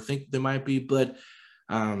hope or think they might be. But,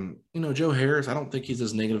 you know, Joe Harris, I don't think he's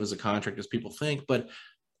as negative as a contract as people think. But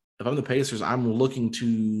if I'm the Pacers, I'm looking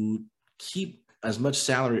to keep as much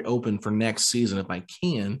salary open for next season if I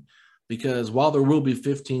can, because while there will be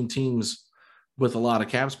 15 teams with a lot of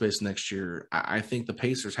cap space next year, I think the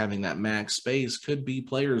Pacers having that max space could be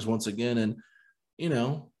players once again and, you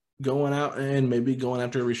know, going out and maybe going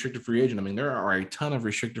after a restricted free agent. I mean, there are a ton of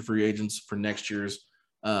restricted free agents for next year's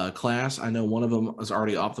class. I know one of them is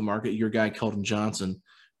already off the market. Your guy, Keldon Johnson,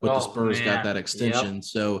 with the Spurs got that extension. Yep.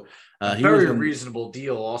 So he was a reasonable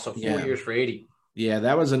deal. Also 4 years for 80. Yeah,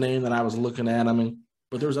 that was a name that I was looking at. I mean,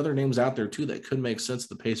 but there's other names out there too that could make sense.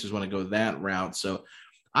 The Pacers want to go that route. So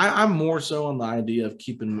I'm more so on the idea of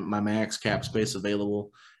keeping my max cap space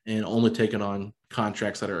available and only taking on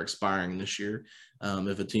contracts that are expiring this year.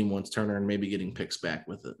 If a team wants Turner and maybe getting picks back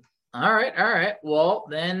with it. All right. Well,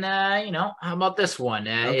 then, how about this one?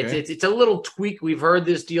 Okay. It's a little tweak. We've heard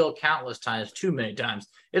this deal countless times, too many times.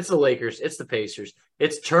 It's the Lakers. It's the Pacers.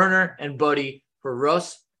 It's Turner and Buddy for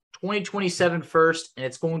Russ, 2027 first, and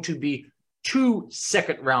it's going to be 2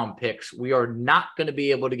 second-round picks. We are not going to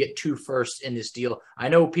be able to get 2 firsts in this deal. I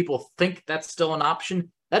know people think that's still an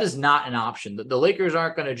option. That is not an option. The Lakers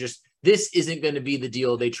aren't going to this isn't going to be the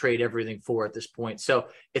deal they trade everything for at this point. So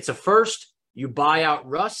it's a first. You buy out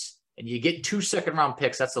Russ, and you get 2 second-round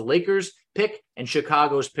picks. That's the Lakers pick and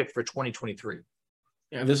Chicago's pick for 2023.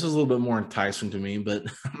 Yeah, this is a little bit more enticing to me, but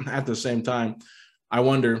at the same time, I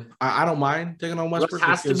wonder. I don't mind taking on Westbrook.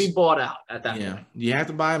 Has to be bought out at that point. You have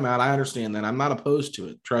to buy him out. I understand that. I'm not opposed to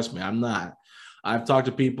it. Trust me, I'm not. I've talked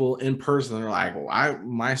to people in person. They're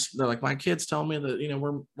like, my kids tell me that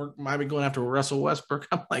we might be going after Russell Westbrook.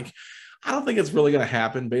 I'm like, I don't think it's really going to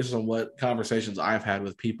happen based on what conversations I've had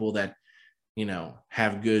with people that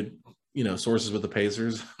have good sources with the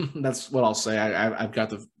Pacers. That's what I'll say. I've got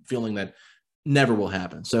the feeling that never will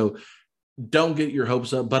happen. So don't get your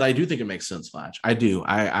hopes up, but I do think it makes sense, Vaj. I do.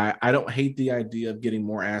 I don't hate the idea of getting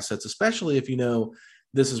more assets, especially if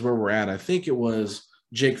this is where we're at. I think it was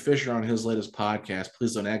Jake Fisher on his latest podcast,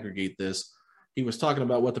 Please Don't Aggregate This. He was talking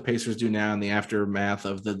about what the Pacers do now in the aftermath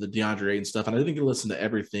of the DeAndre Ayton stuff. And I didn't get to listen to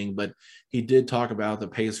everything, but he did talk about the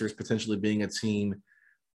Pacers potentially being a team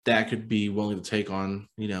that could be willing to take on,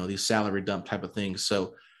 these salary dump type of things.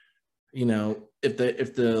 So, if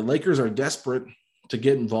the Lakers are desperate to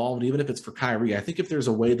get involved, even if it's for Kyrie, I think if there's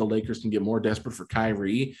a way the Lakers can get more desperate for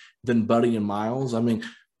Kyrie than Buddy and Miles,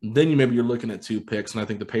 then you're looking at 2 picks, and I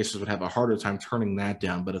think the Pacers would have a harder time turning that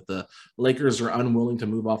down. But if the Lakers are unwilling to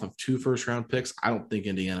move off of 2 first-round picks, I don't think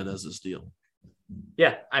Indiana does this deal.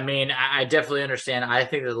 Yeah, I definitely understand. I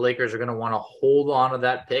think that the Lakers are going to want to hold on to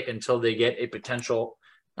that pick until they get a potential,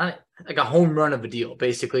 like a home run of a deal,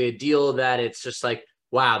 basically a deal that it's just like,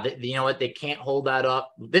 wow, you know what? They can't hold that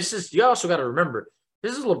up. You also got to remember,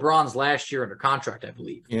 this is LeBron's last year under contract, I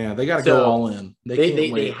believe. Yeah, they got to go all in.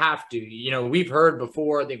 They have to. We've heard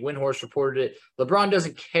before, I think Windhorst reported it, LeBron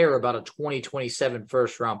doesn't care about a 2027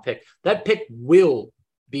 first-round pick. That pick will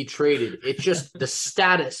be traded. It's just the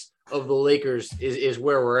status of the Lakers is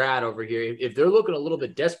where we're at over here. If they're looking a little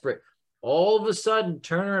bit desperate, all of a sudden,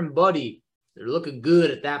 Turner and Buddy, they're looking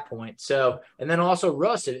good at that point. So, and then also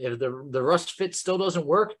Russ, if the Russ fit still doesn't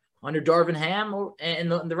work under Darvin Ham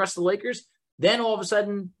and the rest of the Lakers, then all of a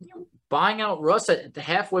sudden, buying out Russ at the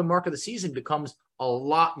halfway mark of the season becomes a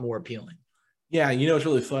lot more appealing. Yeah, what's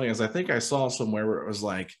really funny is I think I saw somewhere where it was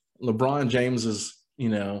like LeBron James is,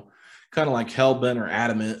 kind of like hell-bent or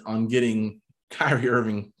adamant on getting Kyrie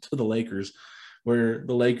Irving to the Lakers, where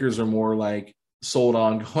the Lakers are more like sold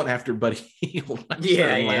on going after Buddy Hield.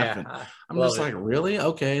 Yeah. I'm just like, really?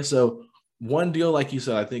 Okay, so one deal, like you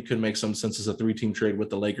said, I think could make some sense as a 3-team trade with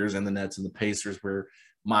the Lakers and the Nets and the Pacers, where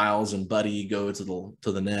Miles and Buddy go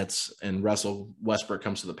to the Nets and Russell Westbrook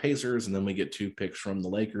comes to the Pacers, and then we get 2 picks from the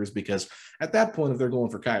Lakers, because at that point, if they're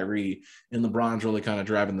going for Kyrie and LeBron's really kind of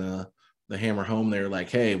driving the hammer home there, like,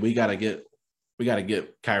 hey, we got to get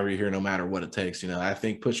Kyrie here no matter what it takes. I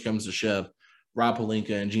think push comes to shove, Rob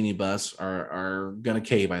Pelinka and Jeannie Buss are going to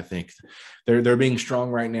cave. I think they're being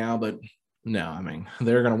strong right now, but no,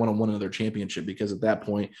 they're going to want to win another championship, because at that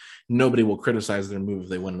point, nobody will criticize their move if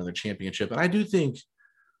they win another championship. And I do think,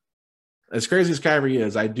 as crazy as Kyrie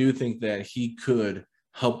is, I do think that he could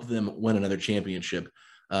help them win another championship.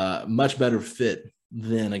 Much better fit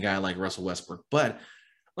than a guy like Russell Westbrook. But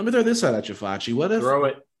let me throw this out at you, Facci.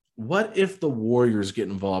 What if the Warriors get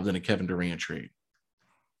involved in a Kevin Durant trade?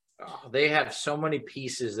 Oh, they have so many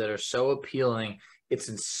pieces that are so appealing. It's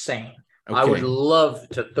insane. Okay. I would love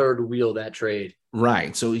to third wheel that trade.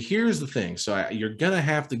 Right. So here's the thing. So you're going to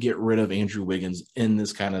have to get rid of Andrew Wiggins in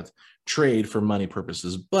this kind of trade for money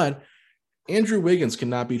purposes. But Andrew Wiggins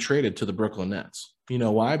cannot be traded to the Brooklyn Nets. You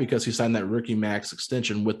know why? Because he signed that rookie max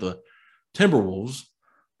extension with the Timberwolves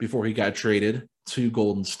before he got traded to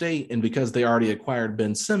Golden State. And because they already acquired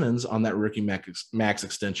Ben Simmons on that rookie max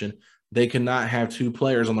extension, they cannot have 2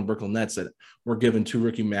 players on the Brooklyn Nets that were given 2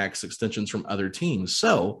 rookie max extensions from other teams.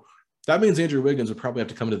 So that means Andrew Wiggins would probably have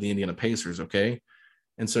to come to the Indiana Pacers, okay?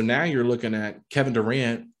 And so now you're looking at Kevin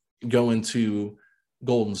Durant going to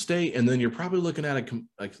Golden State, and then you're probably looking at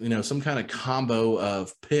some kind of combo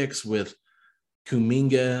of picks with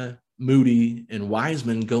Kuminga, Moody, and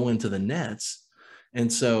Wiseman going to the Nets.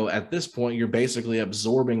 And so at this point, you're basically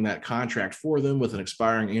absorbing that contract for them with an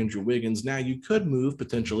expiring Andrew Wiggins. Now you could move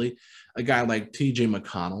potentially a guy like TJ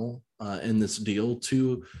McConnell in this deal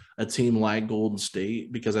to a team like Golden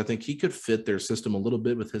State, because I think he could fit their system a little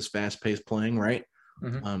bit with his fast-paced playing, right?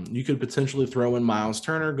 You could potentially throw in Miles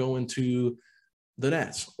Turner going to the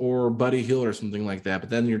Nets or Buddy Hield or something like that. But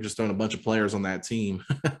then you're just throwing a bunch of players on that team,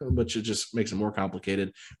 which it just makes it more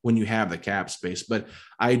complicated when you have the cap space. But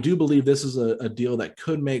I do believe this is a deal that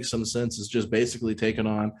could make some sense. It's just basically taking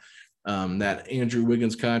on that Andrew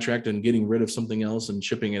Wiggins contract and getting rid of something else and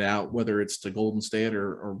shipping it out, whether it's to Golden State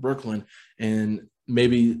or Brooklyn. And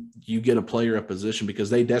maybe you get a player of position because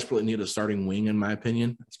they desperately need a starting wing, in my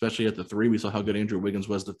opinion, especially at the 3. We saw how good Andrew Wiggins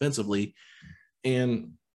was defensively.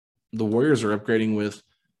 And the Warriors are upgrading with,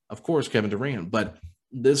 of course, Kevin Durant. But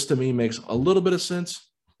this to me makes a little bit of sense.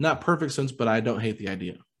 Not perfect sense, but I don't hate the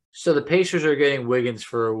idea. So the Pacers are getting Wiggins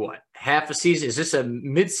for what? Half a season? Is this a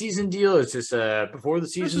mid-season deal? Is this before the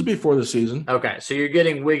season? This is before the season. Okay, so you're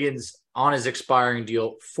getting Wiggins on his expiring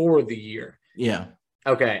deal for the year. Yeah.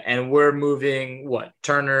 Okay, and we're moving what?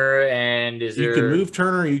 Turner and You can move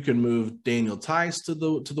Turner, you can move Daniel Tice to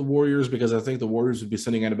the Warriors, because I think the Warriors would be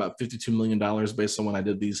sitting at about $52 million based on when I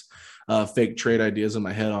did these fake trade ideas in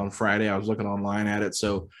my head on Friday. I was looking online at it.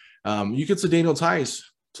 So you could see Daniel Tice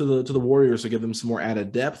to the Warriors to give them some more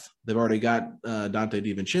added depth. They've already got Dante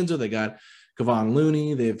DiVincenzo, they got Kevon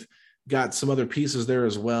Looney, they've got some other pieces there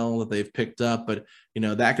as well that they've picked up, but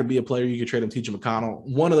that could be a player. You could trade him, TJ McConnell,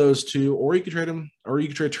 one of those two, or you could trade him, or you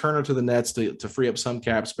could trade Turner to the Nets to free up some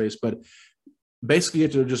cap space. But basically, you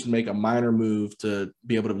have to just make a minor move to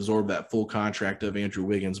be able to absorb that full contract of Andrew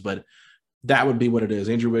Wiggins. But that would be what it is.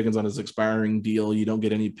 Andrew Wiggins on his expiring deal. You don't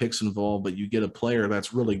get any picks involved, but you get a player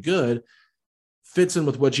that's really good, fits in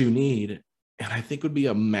with what you need, and I think would be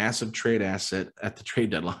a massive trade asset at the trade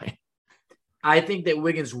deadline. I think that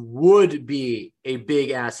Wiggins would be a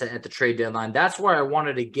big asset at the trade deadline. That's where I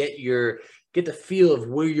wanted to get the feel of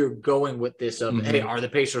where you're going with this. Hey, are the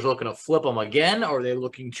Pacers looking to flip him again? Or are they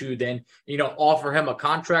looking to then, offer him a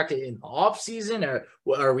contract in the offseason? Or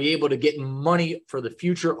are we able to get money for the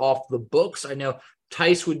future off the books? I know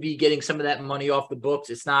Tice would be getting some of that money off the books.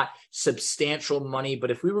 It's not substantial money, but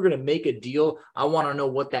if we were going to make a deal, I want to know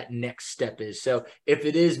what that next step is. So if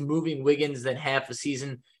it is moving Wiggins then half a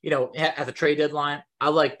season, at the trade deadline, I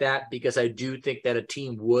like that because I do think that a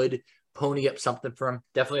team would pony up something for him.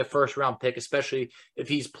 Definitely a first round pick, especially if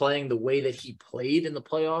he's playing the way that he played in the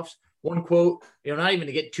playoffs. One quote, not even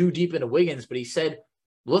to get too deep into Wiggins, but he said,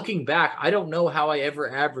 looking back, I don't know how I ever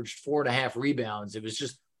averaged 4.5 rebounds. It was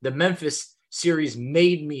just the Memphis series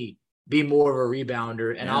made me be more of a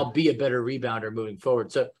rebounder, and I'll be a better rebounder moving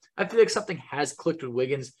forward. So I feel like something has clicked with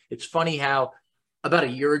Wiggins. It's funny how about a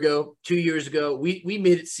year ago, 2 years ago, we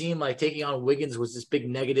made it seem like taking on Wiggins was this big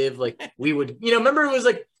negative. Like we would, remember it was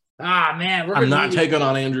like, man, I'm not taking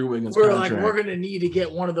on Andrew Wiggins. We're going to need to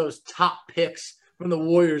get one of those top picks from the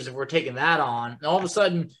Warriors if we're taking that on. And all of a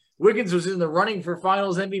sudden, Wiggins was in the running for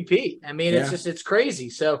Finals MVP. I mean, it's crazy.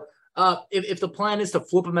 So if the plan is to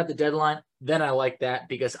flip him at the deadline, then I like that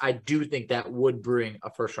because I do think that would bring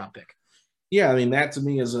a first-round pick. Yeah, I mean, that to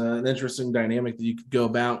me is an interesting dynamic that you could go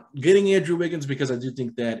about getting Andrew Wiggins, because I do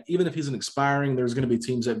think that even if he's an expiring, there's going to be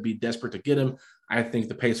teams that would be desperate to get him. I think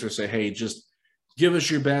the Pacers say, hey, just give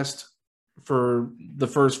us your best for the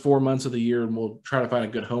first 4 months of the year, and we'll try to find a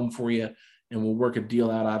good home for you, and we'll work a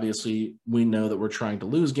deal out. Obviously, we know that we're trying to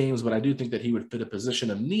lose games, but I do think that he would fit a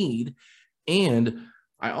position of need. And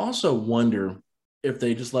I also wonder if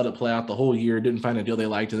they just let it play out the whole year, didn't find a deal they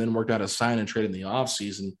liked, and then worked out a sign and trade in the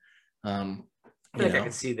offseason. I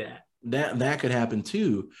can see that. That could happen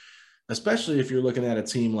too, especially if you're looking at a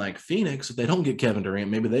team like Phoenix. If they don't get Kevin Durant,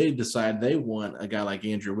 maybe they decide they want a guy like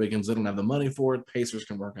Andrew Wiggins. They don't have the money for it. Pacers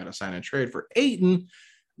can work out a sign and trade for Ayton.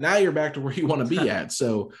 Now you're back to where you want to be at.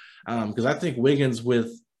 So, because I think Wiggins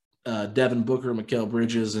with Devin Booker, Mikal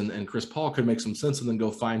Bridges, and Chris Paul could make some sense, and then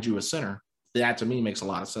go find you a center. That to me makes a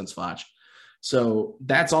lot of sense, Foch. So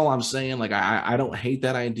that's all I'm saying. Like, I don't hate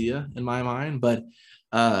that idea in my mind, but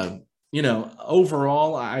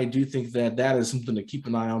overall, I do think that is something to keep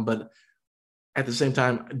an eye on. But at the same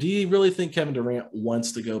time, do you really think Kevin Durant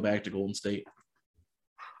wants to go back to Golden State?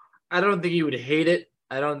 I don't think he would hate it.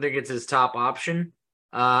 I don't think it's his top option.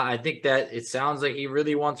 I think that it sounds like he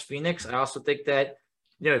really wants Phoenix. I also think that,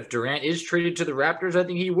 if Durant is traded to the Raptors, I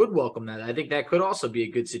think he would welcome that. I think that could also be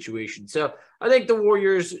a good situation. So I think the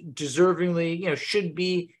Warriors deservingly, should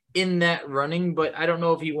be in that running, but I don't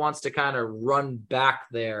know if he wants to kind of run back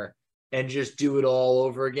there and just do it all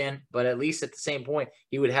over again. But at least at the same point,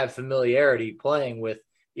 he would have familiarity playing with,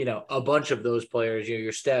 a bunch of those players,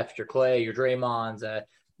 your Steph, your Clay, your Draymonds.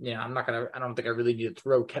 I don't think I really need to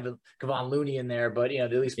throw Kevon Looney in there, but, they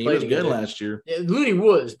at least played together. He was good last year. Looney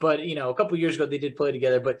was, but, a couple of years ago they did play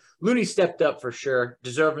together. But Looney stepped up for sure,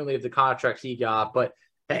 deservingly of the contract he got. But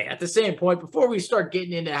hey, at the same point, before we start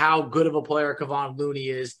getting into how good of a player Kevon Looney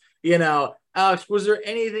is, you know, Alex, was there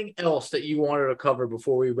anything else that you wanted to cover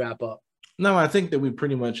before we wrap up? No, I think that we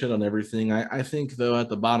pretty much hit on everything. I think, though, at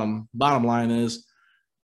the bottom line is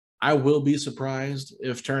I will be surprised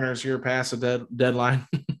if Turner's here past the deadline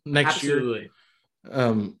next year.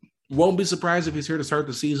 Won't be surprised if he's here to start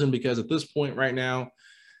the season, because at this point right now,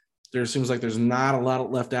 there seems like there's not a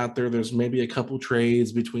lot left out there. There's maybe a couple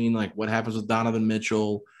trades between like what happens with Donovan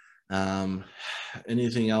Mitchell.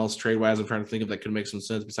 Anything else trade-wise I'm trying to think of that could make some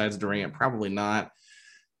sense besides Durant? Probably not.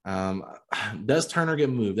 Does Turner get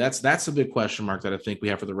moved? That's a big question mark that I think we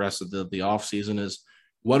have for the rest of the offseason is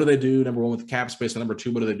what do they do, number one, with the cap space, and number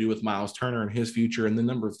two, what do they do with Miles Turner and his future? And then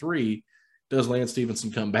number three, does Lance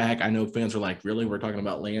Stevenson come back? I know fans are like, really? We're talking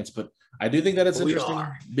about Lance, but I do think that it's interesting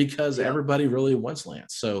because everybody really wants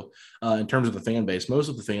Lance. So in terms of the fan base, most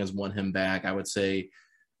of the fans want him back. I would say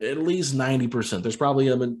at least 90%. There's probably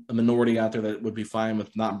a minority out there that would be fine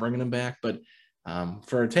with not bringing him back. But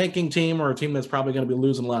for a tanking team or a team that's probably going to be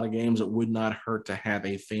losing a lot of games, it would not hurt to have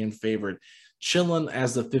a fan favorite chilling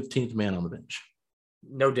as the 15th man on the bench.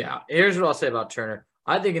 No doubt. Here's what I'll say about Turner.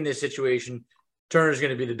 I think in this situation, Turner's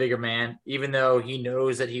going to be the bigger man, even though he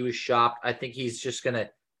knows that he was shopped. I think he's just going to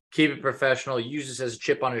keep it professional, use this as a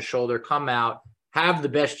chip on his shoulder, come out, have the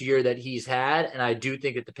best year that he's had. And I do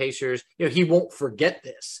think that the Pacers, he won't forget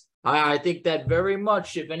this. I think that very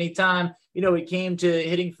much, if any time, it came to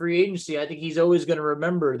hitting free agency, I think he's always going to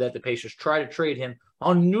remember that the Pacers try to trade him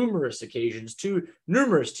on numerous occasions to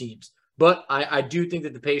numerous teams. But I do think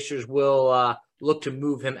that the Pacers will look to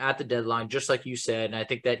move him at the deadline, just like you said. And I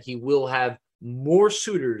think that he will have more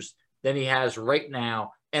suitors than he has right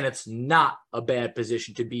now, and it's not a bad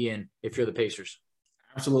position to be in if you're the Pacers.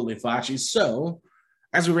 Absolutely, Facci. So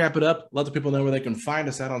as we wrap it up, let the people know where they can find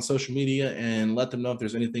us out on social media and let them know if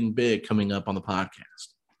there's anything big coming up on the podcast.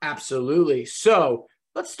 Absolutely. So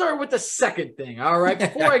let's start with the second thing, all right?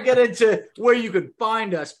 Before I get into where you can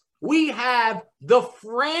find us, we have the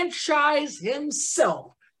franchise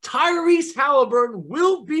himself. Tyrese Halliburton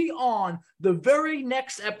will be on the very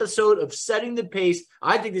next episode of Setting the Pace.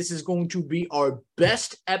 I think this is going to be our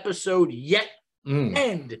best episode yet.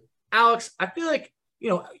 And Alex, I feel like,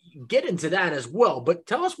 get into that as well, but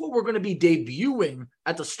tell us what we're going to be debuting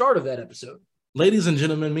at the start of that episode. Ladies and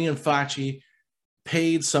gentlemen, me and Facci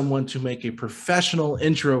paid someone to make a professional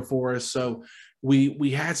intro for us. So we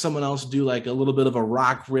had someone else do like a little bit of a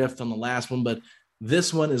rock riff on the last one, but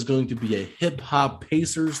this one is going to be a hip-hop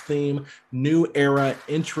Pacers theme, new era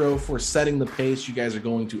intro for Setting the Pace. You guys are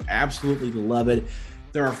going to absolutely love it.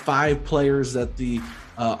 There are 5 players that the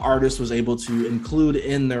artist was able to include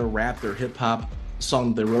in their rap, their hip-hop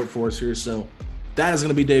song that they wrote for us here. So that is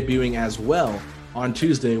going to be debuting as well on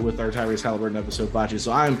Tuesday with our Tyrese Halliburton episode, Facci.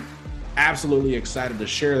 So I'm absolutely excited to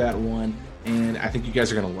share that one, and I think you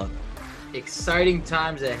guys are going to love it. Exciting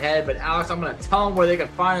times ahead, but Alex, I'm going to tell them where they can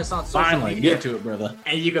find us on social media. Get to it, brother.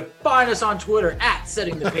 And you can find us on Twitter at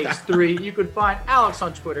Setting the Pace 3. You can find Alex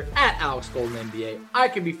on Twitter at AlexGoldenNBA. I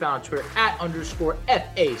can be found on Twitter at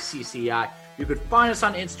 _FACCI. You can find us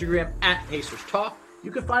on Instagram at Pacers Talk.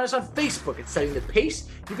 You can find us on Facebook at Setting the Pace.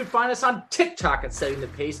 You can find us on TikTok at Setting the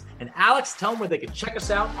Pace. And Alex, tell them where they can check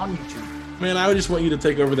us out on YouTube. Man, I just want you to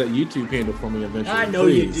take over that YouTube handle for me eventually. I know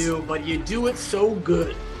you do, but you do it so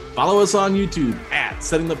good. Follow us on YouTube at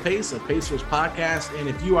Setting the Pace, a Pacers podcast. And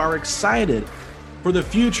if you are excited for the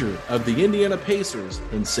future of the Indiana Pacers,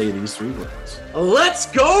 then say these 3 words. Let's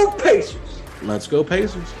go Pacers! Let's go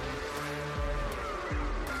Pacers.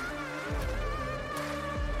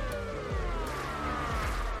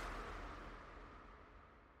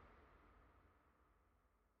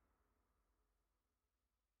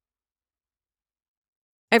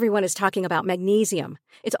 Everyone is talking about magnesium.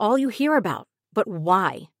 It's all you hear about. But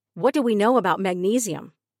why? What do we know about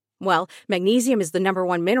magnesium? Well, magnesium is the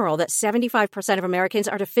 #1 mineral that 75% of Americans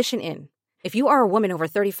are deficient in. If you are a woman over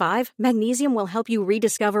 35, magnesium will help you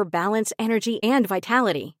rediscover balance, energy, and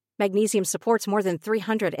vitality. Magnesium supports more than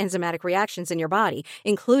 300 enzymatic reactions in your body,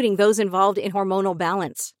 including those involved in hormonal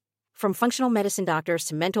balance. From functional medicine doctors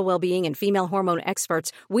to mental well-being and female hormone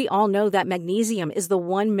experts, we all know that magnesium is the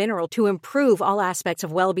one mineral to improve all aspects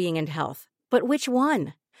of well-being and health. But which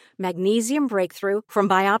one? Magnesium Breakthrough from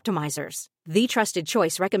Bioptimizers, the trusted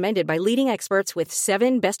choice recommended by leading experts with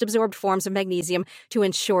 7 best-absorbed forms of magnesium to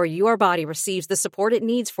ensure your body receives the support it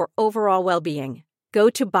needs for overall well-being. Go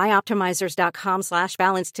to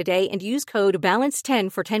bioptimizers.com/balance today and use code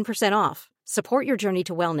BALANCE10 for 10% off. Support your journey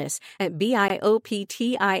to wellness at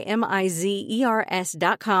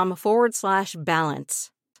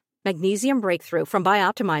bioptimizers.com/balance. Magnesium Breakthrough from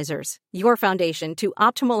Bioptimizers, your foundation to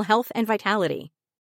optimal health and vitality.